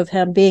virtue of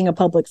him being a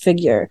public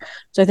figure.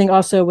 So I think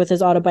also with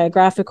his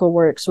autobiographical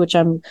works, which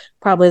I'm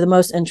probably the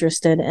most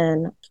interested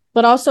in,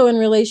 but also in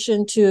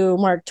relation to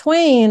Mark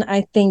Twain,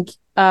 I think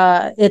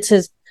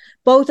it's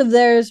both of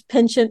theirs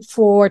penchant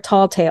for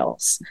tall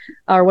tales,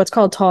 or what's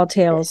called tall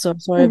tales. So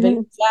sort mm-hmm.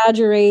 of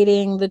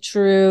exaggerating the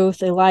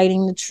truth,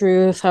 eliding the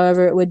truth,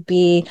 however it would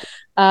be,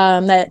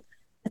 that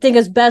I think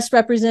is best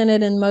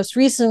represented in most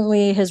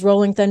recently his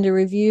Rolling Thunder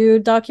Review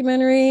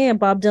documentary, a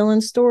Bob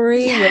Dylan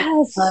story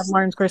yes. with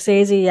Martin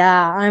Scorsese.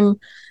 Yeah,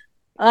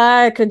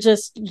 I could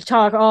just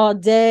talk all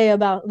day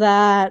about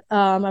that.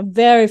 I'm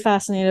very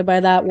fascinated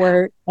by that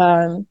work.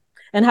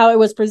 And how it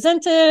was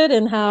presented,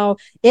 and how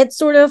it's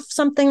sort of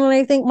something that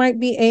I think might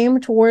be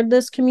aimed toward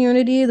this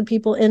community, the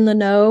people in the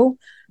know.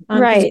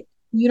 Right.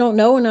 You don't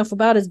know enough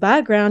about his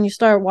background. You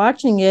start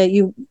watching it,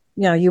 you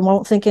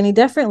won't think any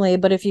differently.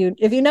 But if you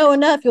know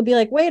enough, you'll be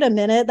like, wait a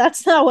minute,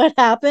 that's not what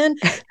happened.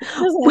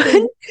 He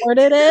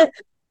reported it.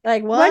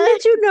 Like, what? When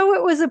did you know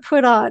it was a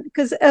put on?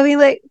 Because I mean,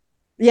 like,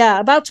 yeah,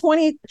 about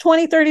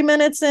 30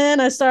 minutes in,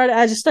 I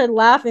just started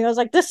laughing. I was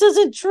like, this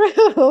isn't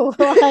true.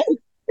 Like,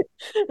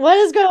 what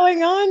is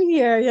going on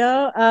here?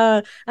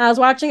 I was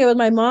watching it with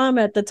my mom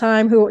at the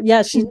time, who,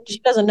 yeah, she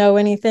doesn't know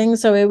anything.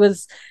 So it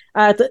was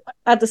at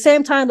the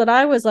same time that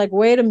I was like,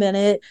 wait a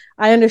minute,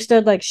 I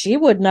understood, like, she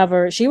would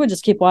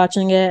just keep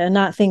watching it and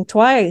not think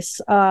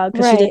twice,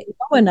 because she didn't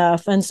know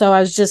enough. And so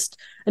I was just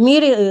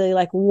immediately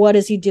like, what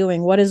is he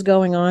doing? What is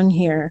going on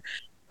here?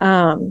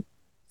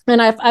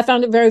 And I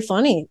found it very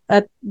funny.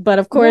 But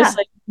of course,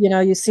 like,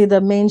 you see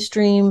the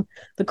mainstream,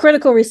 the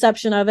critical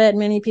reception of it.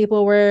 Many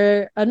people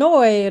were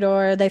annoyed,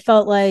 or they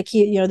felt like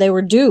they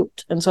were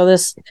duped. And so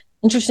this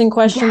interesting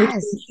question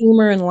between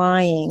humor and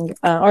lying,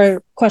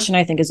 or question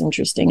I think is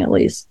interesting, at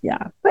least.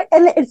 Yeah.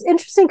 And it's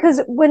interesting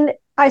because when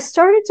I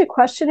started to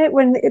question it,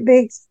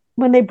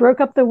 when they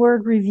broke up the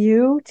word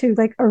review to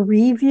like a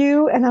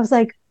review, and I was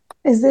like,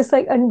 is this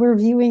like, and we're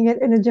viewing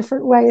it in a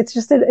different way? It's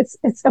just that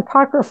it's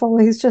apocryphal.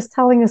 He's just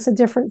telling us a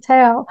different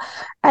tale.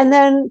 And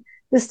then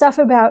the stuff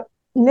about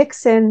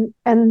Nixon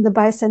and the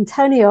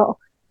bicentennial,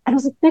 and I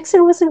was like,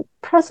 Nixon wasn't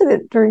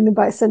president during the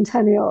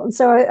bicentennial. And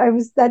so I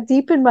was that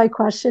deep in my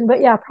question.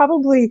 But yeah,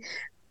 probably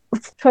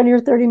 20 or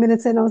 30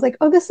 minutes in, I was like,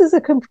 oh, this is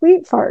a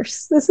complete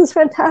farce. This is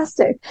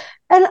fantastic.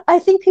 And I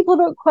think people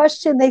don't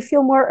question. They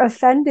feel more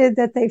offended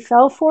that they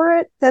fell for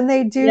it than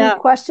they do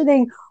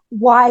questioning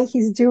why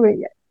he's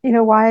doing it.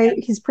 Why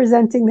he's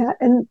presenting that.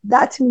 And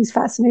that to me is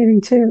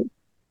fascinating too.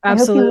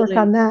 Absolutely. I hope you work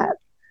on that.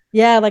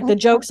 Yeah, like the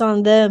joke's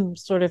on them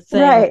sort of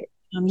thing. Right.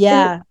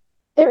 Yeah.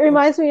 It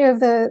reminds me of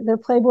the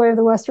Playboy of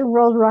the Western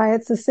World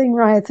riots, the Sing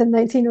riots in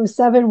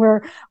 1907,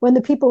 where when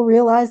the people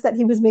realized that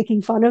he was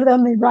making fun of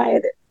them, they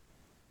rioted.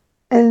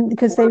 And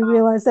because they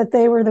realized that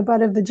they were the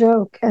butt of the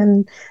joke,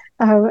 and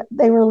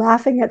they were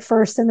laughing at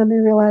first, and then they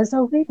realized,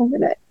 oh, wait a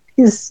minute,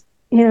 this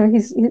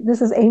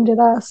is aimed at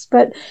us.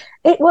 But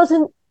it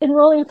wasn't, in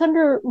Rolling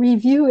Thunder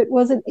Review, it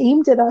wasn't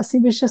aimed at us. He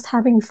was just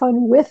having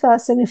fun with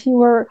us. And if you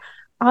were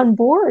on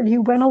board,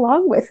 you went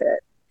along with it.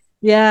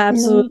 Yeah,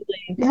 absolutely.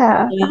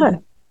 Yeah.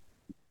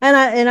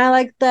 And I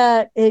like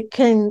that it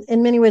can,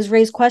 in many ways,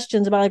 raise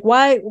questions about like,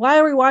 why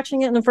are we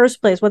watching it in the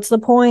first place? What's the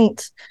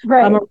point?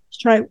 Right.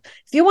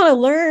 If you want to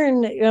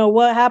learn,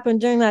 what happened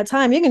during that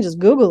time, you can just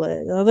Google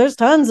it. There's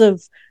tons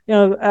of,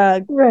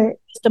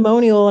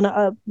 testimonial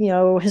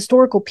and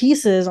historical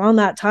pieces on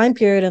that time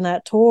period and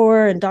that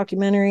tour and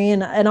documentary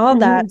and all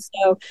that.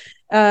 So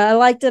I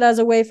liked it as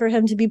a way for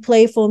him to be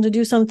playful and to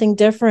do something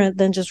different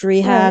than just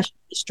rehash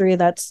history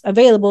that's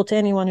available to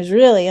anyone who's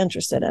really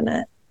interested in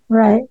it.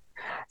 Right.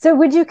 So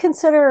would you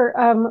consider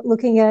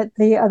looking at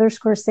the other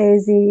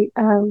Scorsese,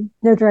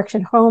 No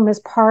Direction Home, as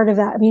part of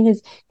that? I mean,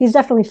 he's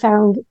definitely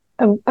found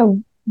a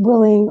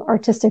willing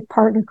artistic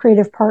partner,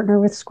 creative partner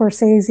with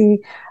Scorsese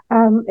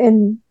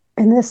in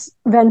this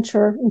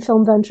venture, in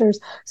film ventures.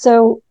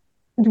 So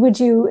would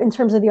you, in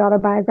terms of the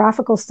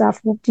autobiographical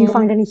stuff, do you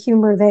find any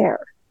humor there?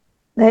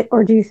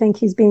 Or do you think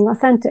he's being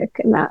authentic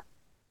in that?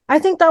 I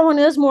think that one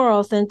is more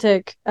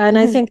authentic. And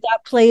I think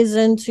that plays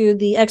into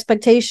the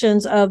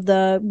expectations of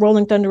the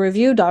Rolling Thunder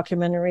Review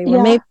documentary,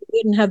 where maybe it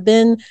wouldn't have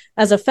been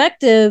as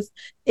effective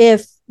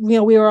if, we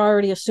were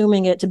already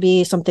assuming it to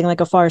be something like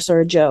a farce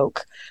or a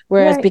joke.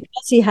 Whereas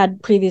because he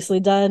had previously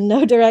done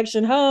No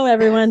Direction Home,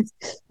 everyone's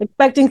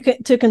expecting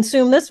to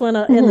consume this one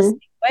in the same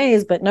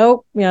ways. But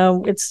nope,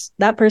 it's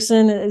that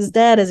person is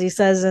dead, as he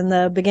says in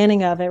the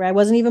beginning of it, right?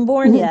 Wasn't even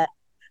born yet.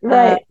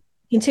 Right.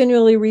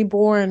 Continually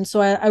reborn.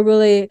 So I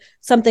really,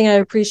 something I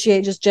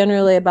appreciate just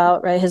generally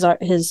about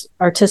his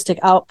artistic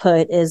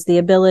output is the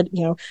ability,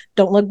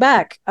 don't look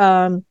back.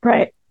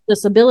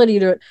 This ability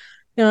to,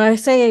 I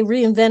say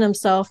reinvent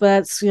himself, but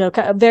that's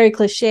very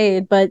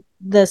cliched, but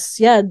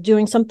this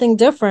doing something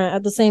different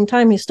at the same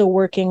time he's still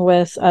working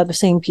with the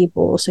same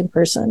people, same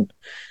person.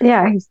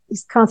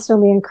 He's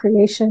constantly in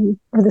creation,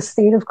 or the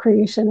state of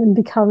creation and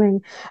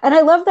becoming. And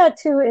I love that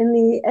too in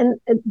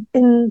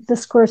the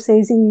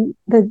Scorsese,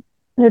 the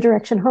No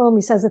Direction Home,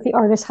 he says that the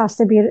artist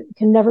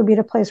can never be at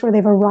a place where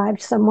they've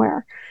arrived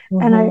somewhere.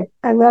 And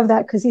I love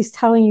that, because he's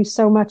telling you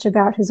so much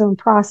about his own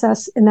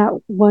process in that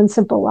one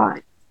simple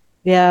line.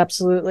 Yeah,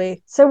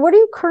 absolutely. So what are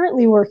you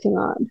currently working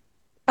on?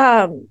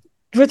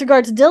 With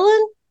regard to Dylan?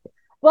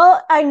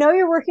 Well, I know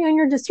you're working on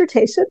your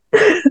dissertation.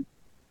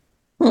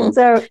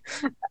 So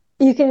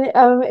you can,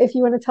 if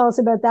you want to tell us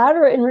about that,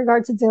 or in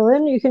regard to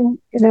Dylan, you can,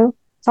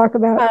 talk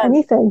about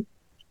anything.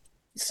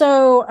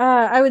 So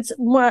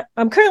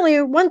I'm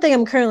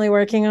currently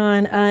working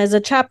on is a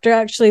chapter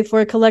actually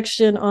for a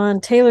collection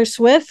on Taylor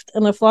Swift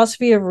and the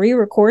philosophy of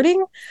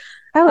re-recording.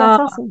 Oh,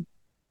 that's awesome.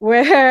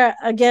 Where,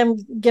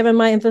 again, given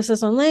my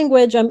emphasis on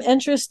language, I'm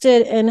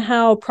interested in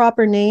how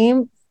proper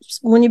name,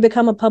 when you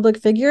become a public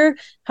figure,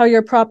 how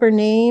your proper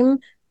name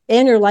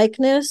and your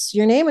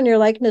name and your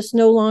likeness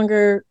no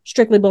longer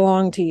strictly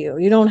belong to you.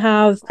 You don't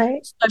have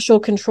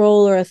special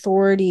control or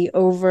authority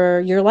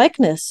over your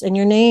likeness and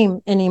your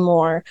name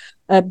anymore.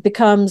 It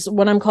becomes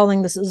what I'm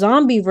calling this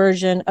zombie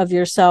version of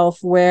yourself,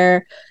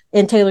 where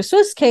in Taylor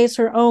Swift's case,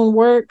 her own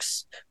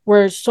works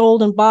were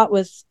sold and bought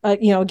with,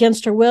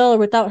 against her will or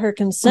without her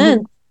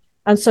consent.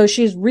 And so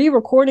she's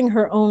re-recording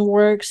her own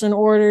works in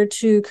order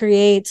to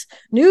create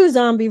new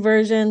zombie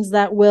versions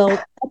that will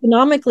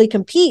economically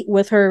compete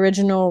with her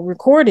original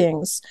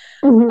recordings.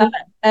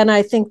 And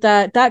I think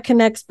that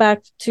connects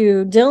back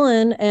to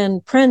Dylan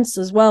and Prince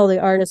as well, the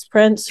artist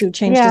Prince, who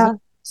changed his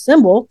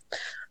symbol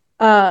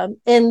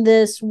in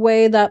this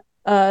way that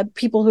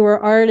people who are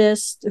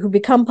artists who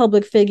become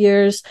public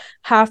figures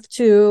have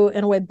to,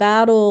 in a way,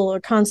 battle or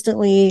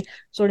constantly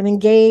sort of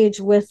engage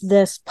with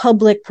this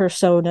public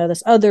persona,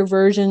 this other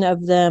version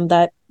of them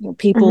that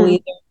people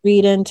either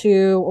read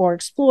into or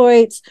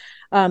exploit.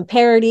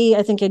 Parody,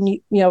 I think in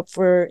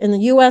the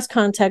U.S.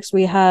 context,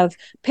 we have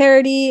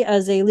parody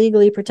as a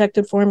legally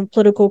protected form of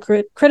political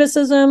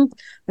criticism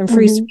and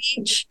free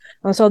speech.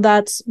 So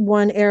that's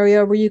one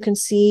area where you can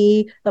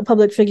see that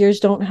public figures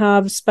don't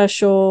have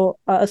special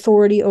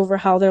authority over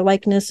how their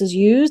likeness is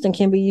used and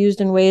can be used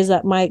in ways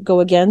that might go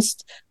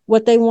against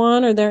what they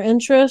want or their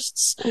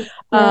interests.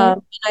 I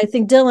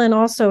think Dylan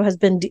also has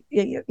been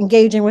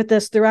engaging with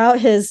this throughout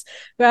his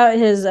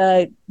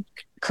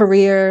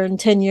career and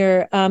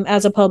tenure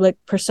as a public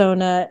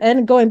persona.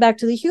 And going back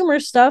to the humor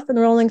stuff in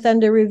the Rolling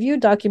Thunder Review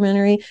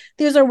documentary,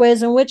 these are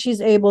ways in which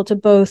he's able to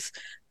both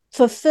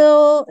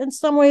fulfill in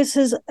some ways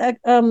his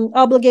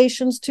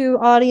obligations to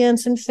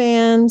audience and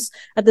fans.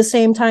 At the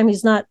same time,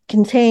 he's not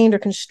contained or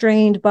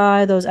constrained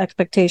by those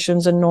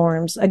expectations and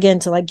norms, again,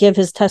 to like give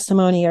his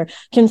testimony or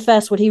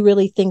confess what he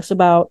really thinks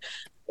about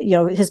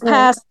his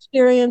past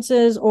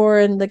experiences, or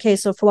in the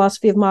case of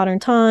Philosophy of Modern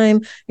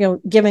Time,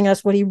 giving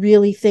us what he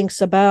really thinks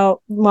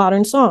about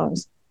modern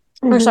songs.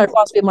 Or sorry,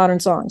 Philosophy of Modern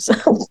Songs.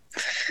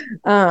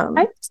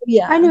 I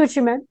knew what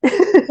you meant.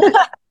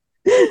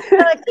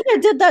 I think I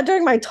did that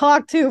during my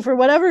talk too. For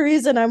whatever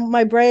reason,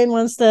 my brain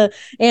wants to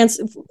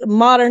answer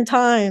Modern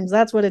Times.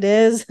 That's what it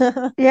is.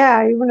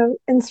 Yeah, you want to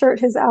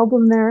insert his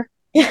album there.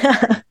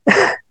 Yeah.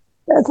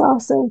 That's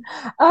awesome.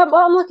 Well,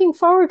 I'm looking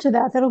forward to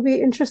that. That'll be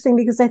interesting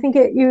because I think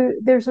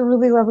there's a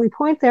really lovely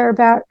point there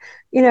about,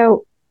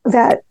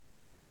 that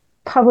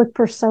public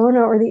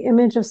persona or the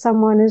image of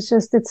someone is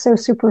just, it's so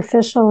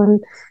superficial,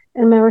 and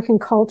in American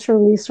culture,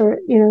 we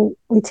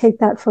we take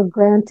that for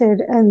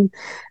granted. And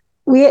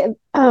Ray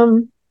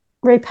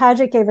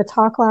Padgett gave a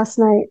talk last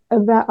night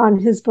on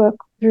his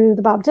book through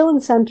the Bob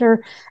Dylan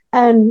Center.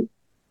 And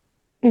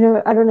I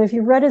don't know if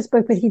you've read his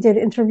book, but he did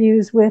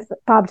interviews with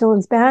Bob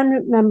Dylan's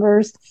band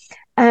members.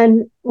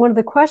 And one of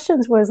the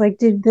questions was like,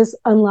 did this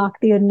unlock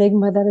the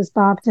enigma that is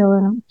Bob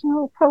Dylan?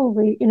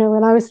 Probably,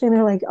 and I was sitting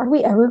there like, are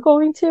we ever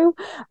going to?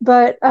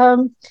 But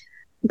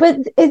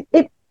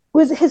it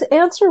was, his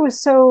answer was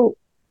so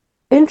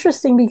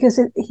interesting because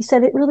he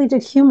said it really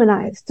did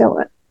humanize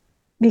Dylan.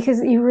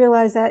 Because you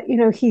realize that,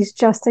 he's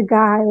just a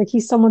guy, like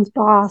he's someone's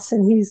boss,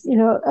 and he's,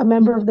 a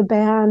member of the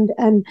band.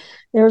 And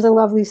there was a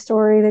lovely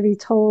story that he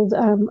told,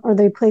 or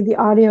they played the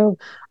audio,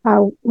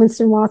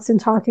 Winston Watson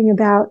talking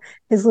about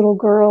his little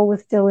girl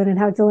with Dylan and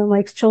how Dylan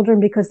likes children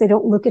because they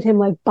don't look at him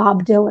like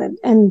Bob Dylan.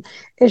 And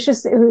it's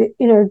just,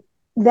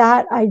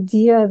 that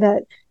idea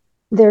that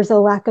there's a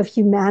lack of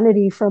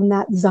humanity from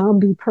that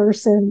zombie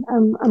person.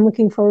 I'm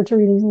looking forward to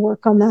reading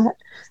work on that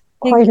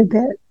quite a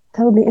bit.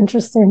 That'll be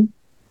interesting.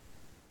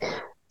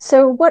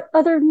 So what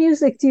other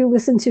music do you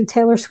listen to?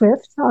 Taylor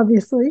Swift,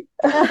 obviously.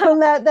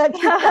 that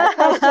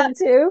question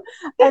too.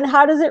 And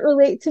how does it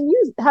relate to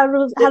music? How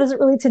does it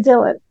relate to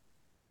Dylan?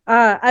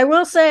 I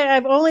will say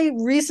I've only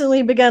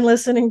recently begun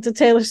listening to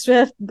Taylor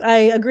Swift. I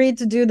agreed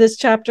to do this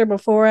chapter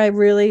before I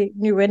really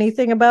knew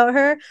anything about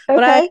her. Okay.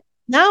 But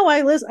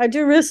I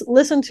do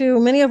listen to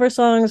many of her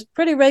songs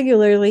pretty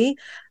regularly.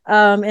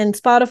 And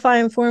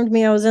Spotify informed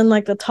me I was in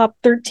like the top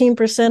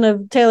 13%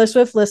 of Taylor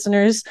Swift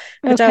listeners,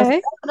 which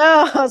I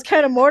was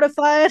kind of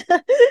mortified.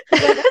 I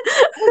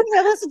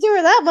didn't listen to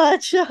her that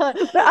much.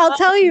 But I'll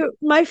tell you,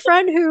 my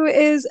friend who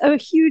is a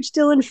huge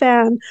Dylan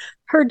fan,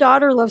 her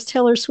daughter loves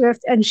Taylor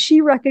Swift, and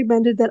she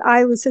recommended that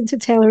I listen to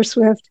Taylor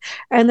Swift.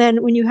 And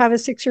then when you have a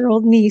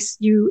 6-year-old niece,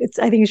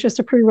 I think it's just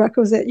a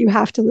prerequisite. You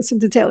have to listen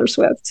to Taylor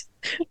Swift.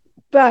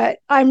 But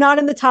I'm not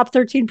in the top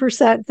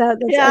 13%.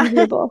 That's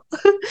enviable.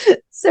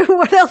 So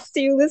what else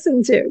do you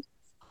listen to?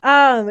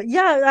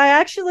 I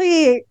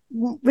actually,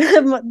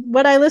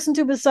 what I listen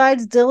to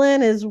besides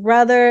Dylan is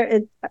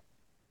rather,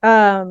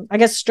 I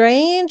guess,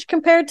 strange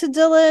compared to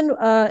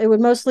Dylan. It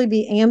would mostly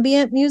be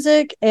ambient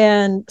music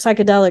and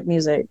psychedelic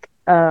music.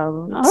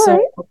 Right.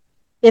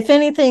 If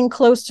anything,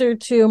 closer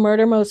to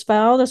Murder Most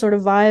Foul, the sort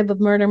of vibe of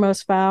Murder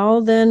Most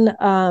Foul, than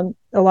a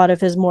lot of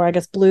his more, I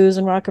guess, blues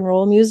and rock and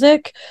roll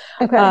music.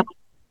 Okay.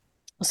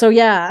 So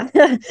yeah,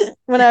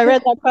 when I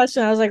read that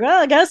question, I was like,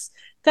 well, I guess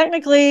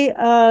technically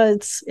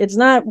it's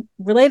not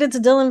related to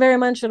Dylan very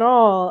much at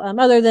all,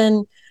 other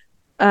than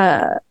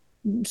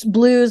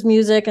blues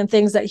music and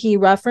things that he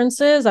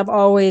references. I've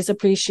always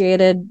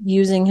appreciated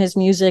using his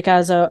music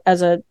as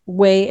a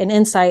way, an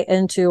insight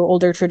into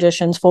older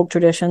traditions, folk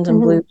traditions, and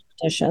blues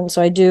traditions.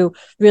 So I do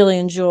really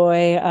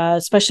enjoy,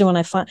 especially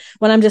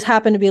when I'm just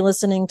happen to be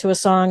listening to a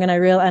song and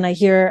I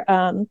hear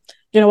a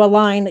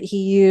line that he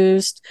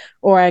used,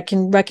 or I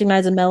can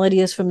recognize a melody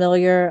is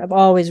familiar. I've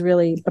always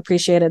really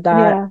appreciated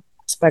that.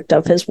 aspect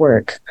of his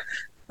work.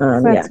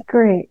 That's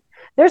great.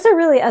 There's a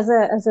really, as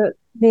a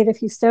native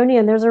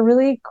Houstonian, there's a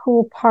really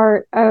cool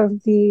part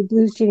of the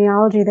blues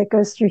genealogy that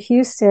goes through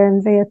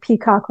Houston via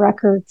Peacock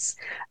Records.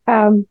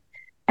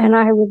 And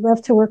I would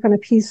love to work on a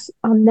piece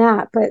on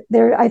that, but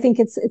I think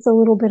it's a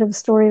little bit of a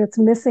story that's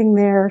missing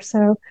there.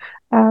 So,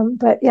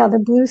 but yeah, the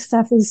blues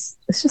stuff it's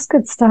just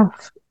good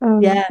stuff.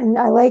 And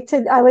I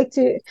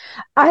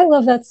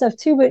love that stuff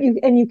too. But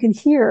you can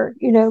hear,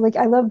 like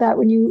I love that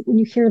when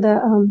you hear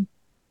the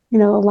a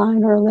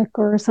line or a lick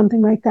or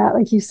something like that,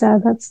 like you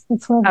said. That's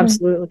lovely.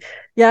 Absolutely.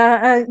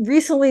 Yeah.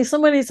 Recently,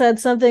 somebody said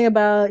something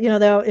about,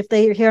 if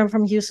they hear I'm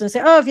from Houston,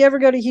 say, "Oh, if you ever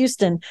go to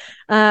Houston,"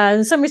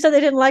 and somebody said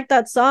they didn't like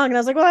that song, and I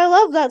was like, "Well, I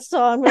love that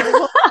song." I was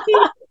like,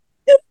 well,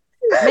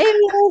 maybe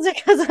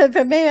it's because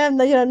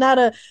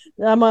maybe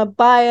I'm a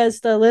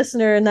biased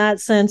listener in that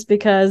sense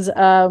because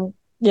I'm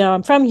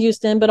from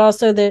Houston, but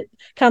also that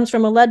comes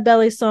from a Lead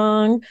Belly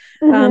song.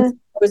 I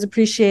always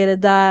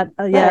appreciated that.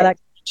 That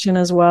connection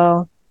as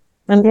well.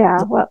 And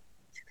well,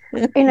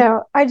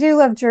 I do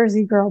love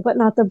Jersey Girl, but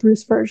not the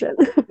Bruce version.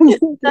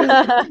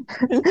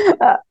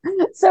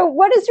 So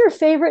what is your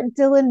favorite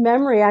Dylan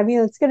memory? I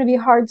mean, it's going to be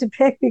hard to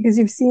pick because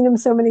you've seen him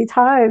so many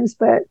times,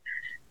 but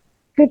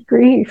good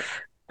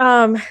grief.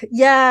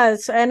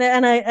 Yes. And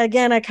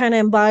I kind of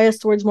am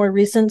biased towards more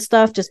recent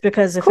stuff just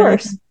because of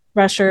course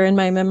fresher in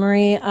my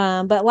memory.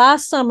 But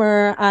last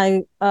summer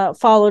I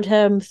followed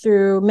him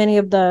through many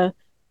of the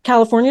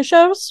California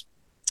shows.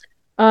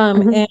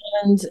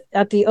 And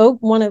at the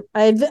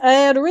I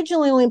had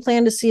originally only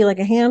planned to see like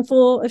a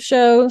handful of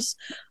shows,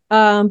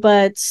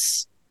 but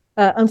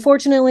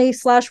unfortunately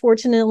 /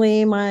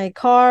 fortunately, my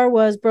car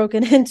was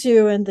broken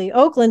into in the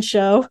Oakland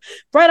show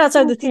right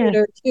outside the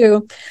theater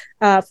too.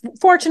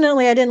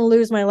 Fortunately, I didn't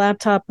lose my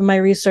laptop and my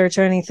research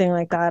or anything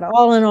like that.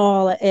 All in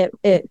all,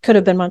 it could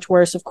have been much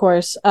worse, of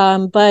course.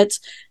 But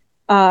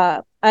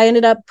I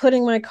ended up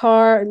leaving my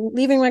car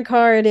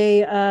at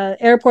a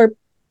airport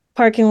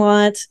parking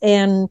lot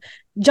and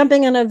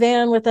jumping in a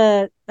van with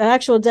an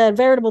actual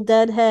veritable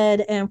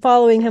deadhead and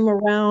following him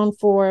around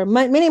for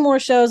many more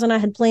shows than I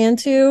had planned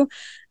to,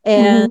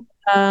 and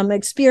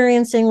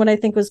experiencing what I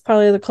think was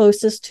probably the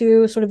closest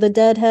to sort of the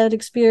deadhead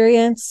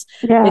experience.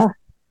 Yeah.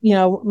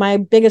 My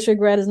biggest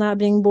regret is not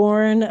being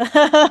born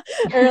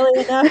early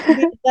enough to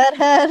be a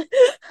deadhead.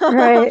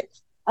 Right.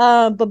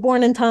 But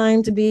born in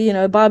time to be,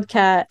 a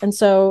bobcat. And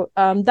so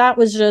that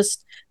was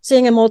just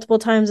seeing him multiple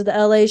times at the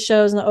LA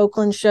shows and the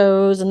Oakland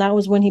shows. And that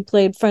was when he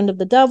played Friend of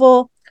the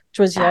Devil, which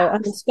was,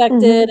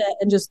 unexpected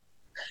and just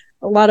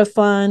a lot of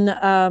fun.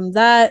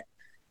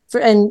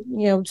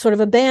 Sort of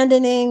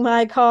abandoning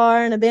my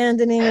car and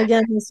abandoning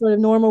again this sort of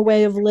normal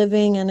way of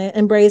living and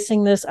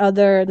embracing this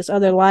other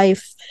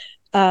life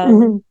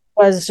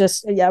was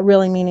just,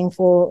 really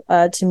meaningful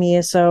to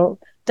me. So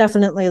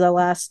definitely the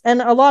last,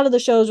 and a lot of the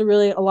shows are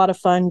really a lot of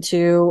fun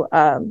too,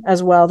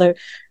 as well.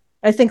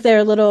 I think they're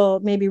a little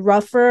maybe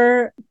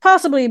rougher,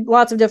 possibly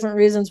lots of different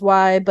reasons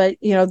why, but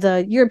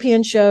the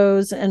European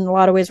shows in a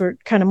lot of ways were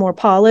kind of more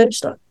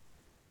polished.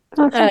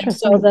 That's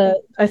interesting.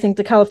 So I think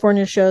the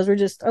California shows were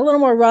just a little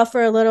more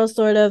rougher, a little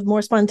sort of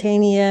more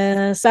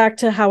spontaneous, back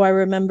to how I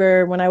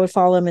remember when I would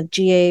follow him at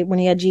GA, when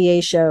he had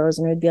GA shows,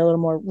 and it would be a little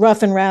more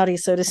rough and rowdy,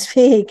 so to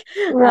speak.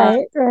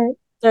 Right.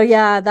 So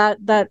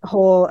that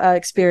whole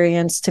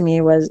experience to me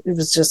was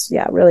just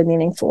really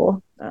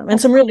meaningful, and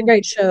some really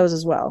great shows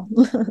as well.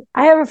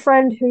 I have a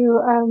friend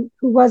who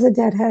was a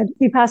deadhead.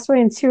 He passed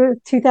away in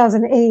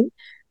 2008,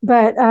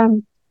 but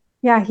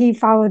he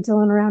followed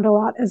Dylan around a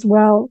lot as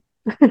well.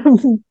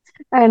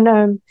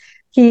 And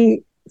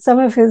some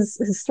of his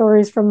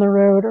stories from the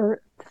road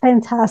are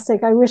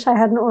fantastic. I wish I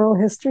had an oral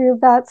history of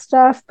that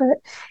stuff,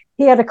 but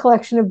he had a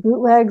collection of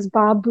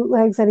Bob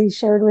bootlegs that he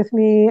shared with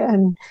me,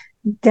 and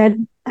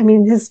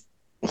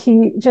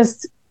he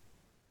just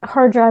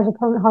hard drive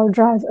upon hard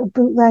drive of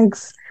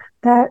bootlegs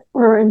that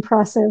were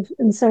impressive.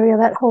 And so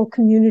that whole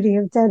community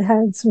of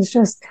deadheads was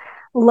just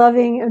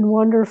loving and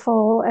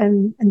wonderful,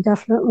 and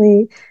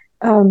definitely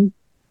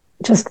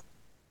just,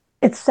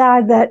 it's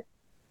sad that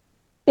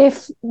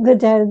if the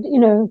Dead,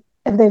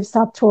 if they've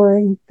stopped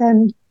touring,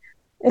 then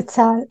it's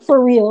sad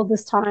for real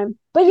this time.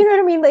 But you know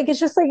what I mean? Like, it's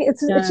just like,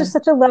 it's just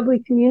such a lovely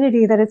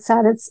community that it's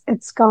sad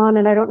it's gone.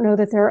 And I don't know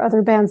that there are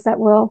other bands that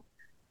will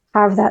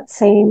have that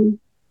same,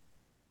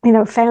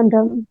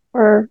 fandom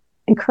or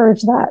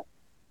encourage that.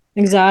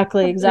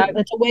 Exactly. It's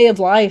a way of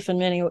life in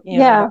many,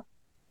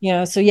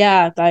 so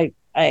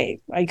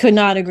I could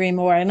not agree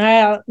more. And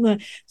I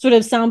sort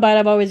of soundbite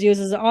I've always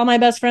used is all my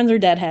best friends are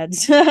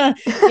deadheads.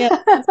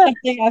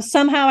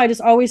 Somehow I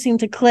just always seem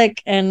to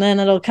click, and then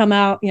it'll come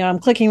out, I'm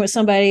clicking with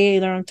somebody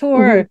either on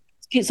tour or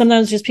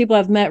sometimes just people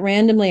I've met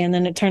randomly, and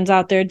then it turns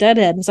out they're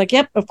deadhead. And it's like,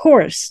 yep, of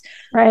course.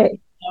 Right.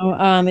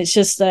 It's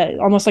just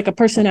almost like a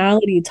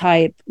personality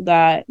type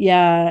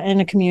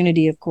and a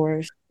community, of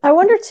course. I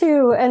wonder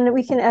too, and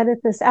we can edit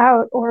this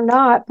out or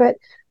not, but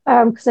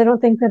because I don't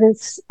think that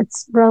it's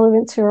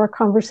relevant to our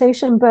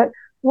conversation, but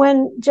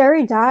when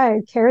Jerry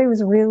died, Carrie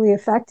was really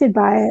affected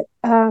by it.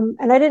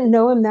 And I didn't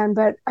know him then,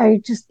 but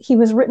he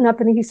was written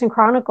up in the Houston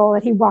Chronicle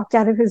that he walked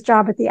out of his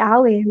job at the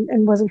Alley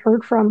and wasn't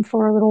heard from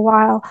for a little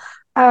while.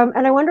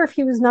 And I wonder if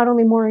he was not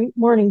only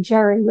mourning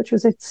Jerry, which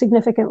was a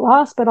significant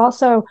loss, but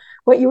also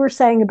what you were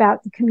saying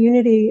about the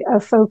community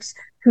of folks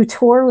who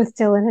tour with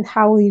Dylan and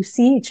how will you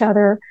see each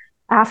other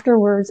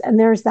afterwards. And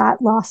there's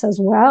that loss as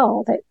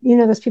well, that,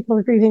 those people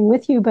are grieving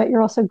with you, but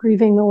you're also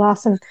grieving the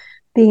loss of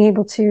being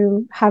able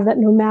to have that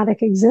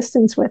nomadic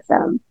existence with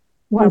them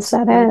once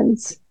that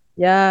ends.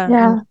 Yeah.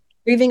 Yeah.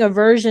 Grieving a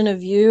version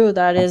of you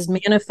that is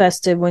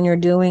manifested when you're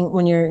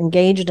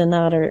engaged in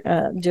that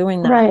or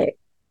doing that. Right.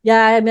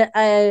 Yeah.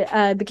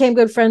 I became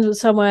good friends with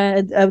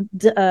someone,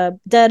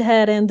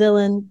 Deadhead and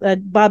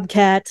Dylan,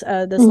 Bobcat,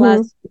 this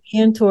last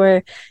European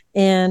tour.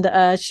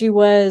 And she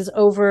was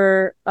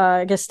over,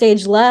 I guess,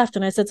 stage left.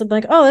 And I said something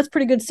like, "Oh, that's a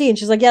pretty good scene."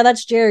 She's like, "Yeah,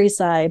 that's Jerry's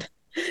side."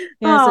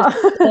 Yeah,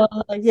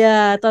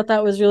 I thought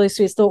that was really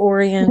sweet. Still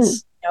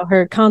orients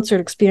her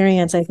concert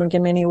experience, I think,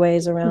 in many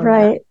ways around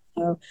right. That.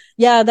 So,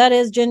 yeah, that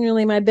is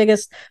genuinely my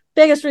biggest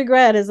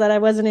regret, is that I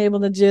wasn't able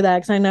to do that,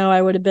 because I know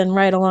I would have been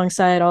right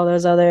alongside all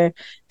those other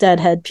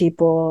Deadhead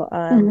people.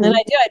 And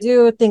I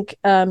do think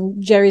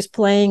Jerry's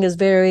playing is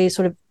very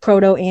sort of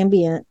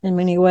proto-ambient in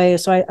many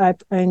ways. So I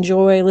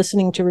enjoy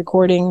listening to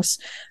recordings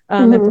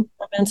and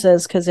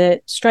performances, because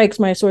it strikes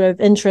my sort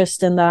of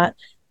interest in that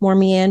more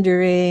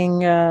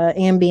meandering,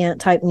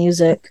 ambient type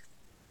music.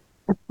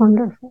 That's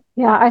wonderful.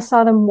 Yeah, I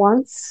saw them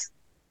once,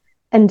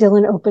 and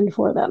Dylan opened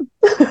for them.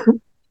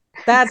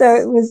 So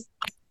it was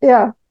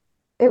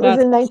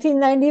in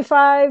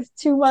 1995,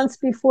 2 months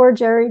before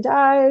Jerry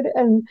died,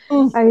 and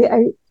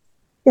I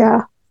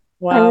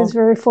was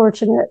very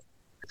fortunate.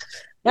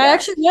 I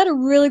actually had a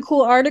really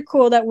cool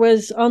article that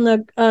was on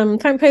the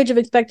front page of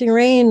Expecting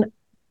Rain,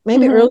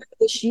 maybe earlier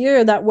this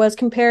year, that was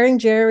comparing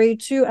Jerry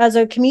to as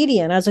a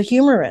comedian, as a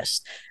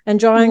humorist, and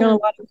drawing on a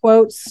lot of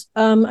quotes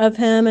of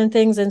him and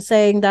things, and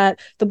saying that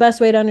the best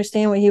way to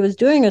understand what he was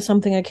doing is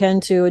something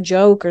akin to a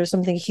joke or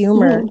something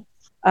humor,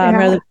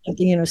 rather than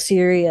something,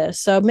 serious.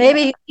 So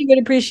maybe he would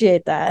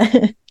appreciate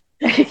that.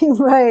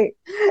 Right.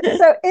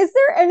 So is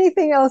there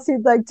anything else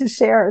you'd like to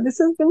share? This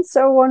has been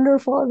so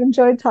wonderful. I've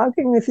enjoyed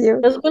talking with you.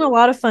 It's been a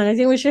lot of fun. I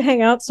think we should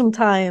hang out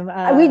sometime.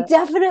 We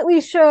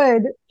definitely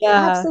should.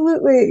 Yeah.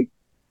 Absolutely.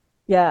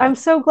 Yeah. I'm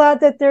so glad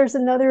that there's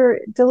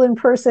another Dylan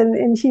person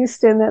in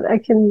Houston that I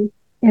can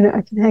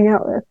hang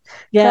out with.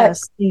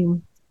 Yes.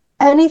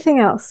 Anything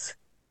else?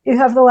 You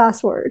have the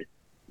last word.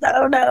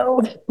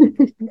 No.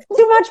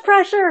 Too much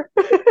pressure.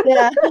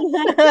 Yeah.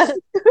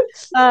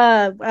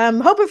 I'm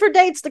hoping for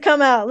dates to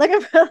come out.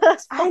 Looking for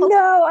this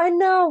fall. I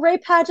know. Ray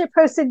Padgett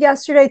posted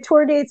yesterday,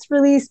 tour dates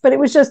released, but it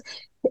was just,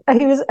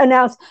 he was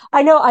announced.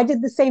 I know, I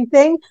did the same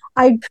thing.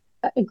 I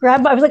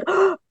grabbed, I was like,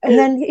 oh, and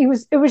then it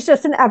was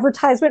just an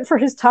advertisement for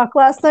his talk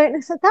last night. And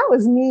I said, that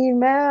was mean,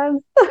 man.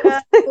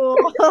 That's cool.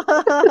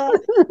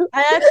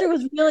 I actually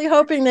was really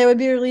hoping they would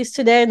be released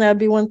today, and that would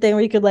be one thing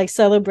we could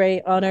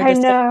celebrate on our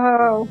discussion. I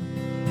know.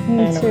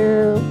 Me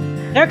too.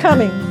 They're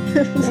coming.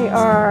 They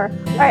are.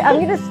 All right, I'm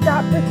going to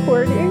stop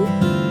recording.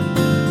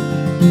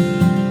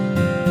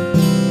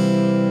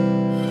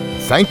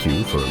 Thank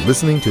you for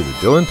listening to the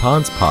Dylan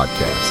Tons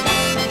podcast.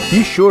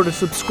 Be sure to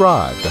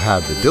subscribe to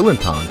have the Dylan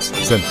Tons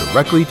sent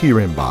directly to your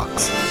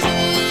inbox.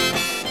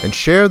 And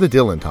share the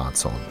Dylan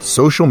Tons on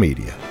social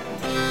media.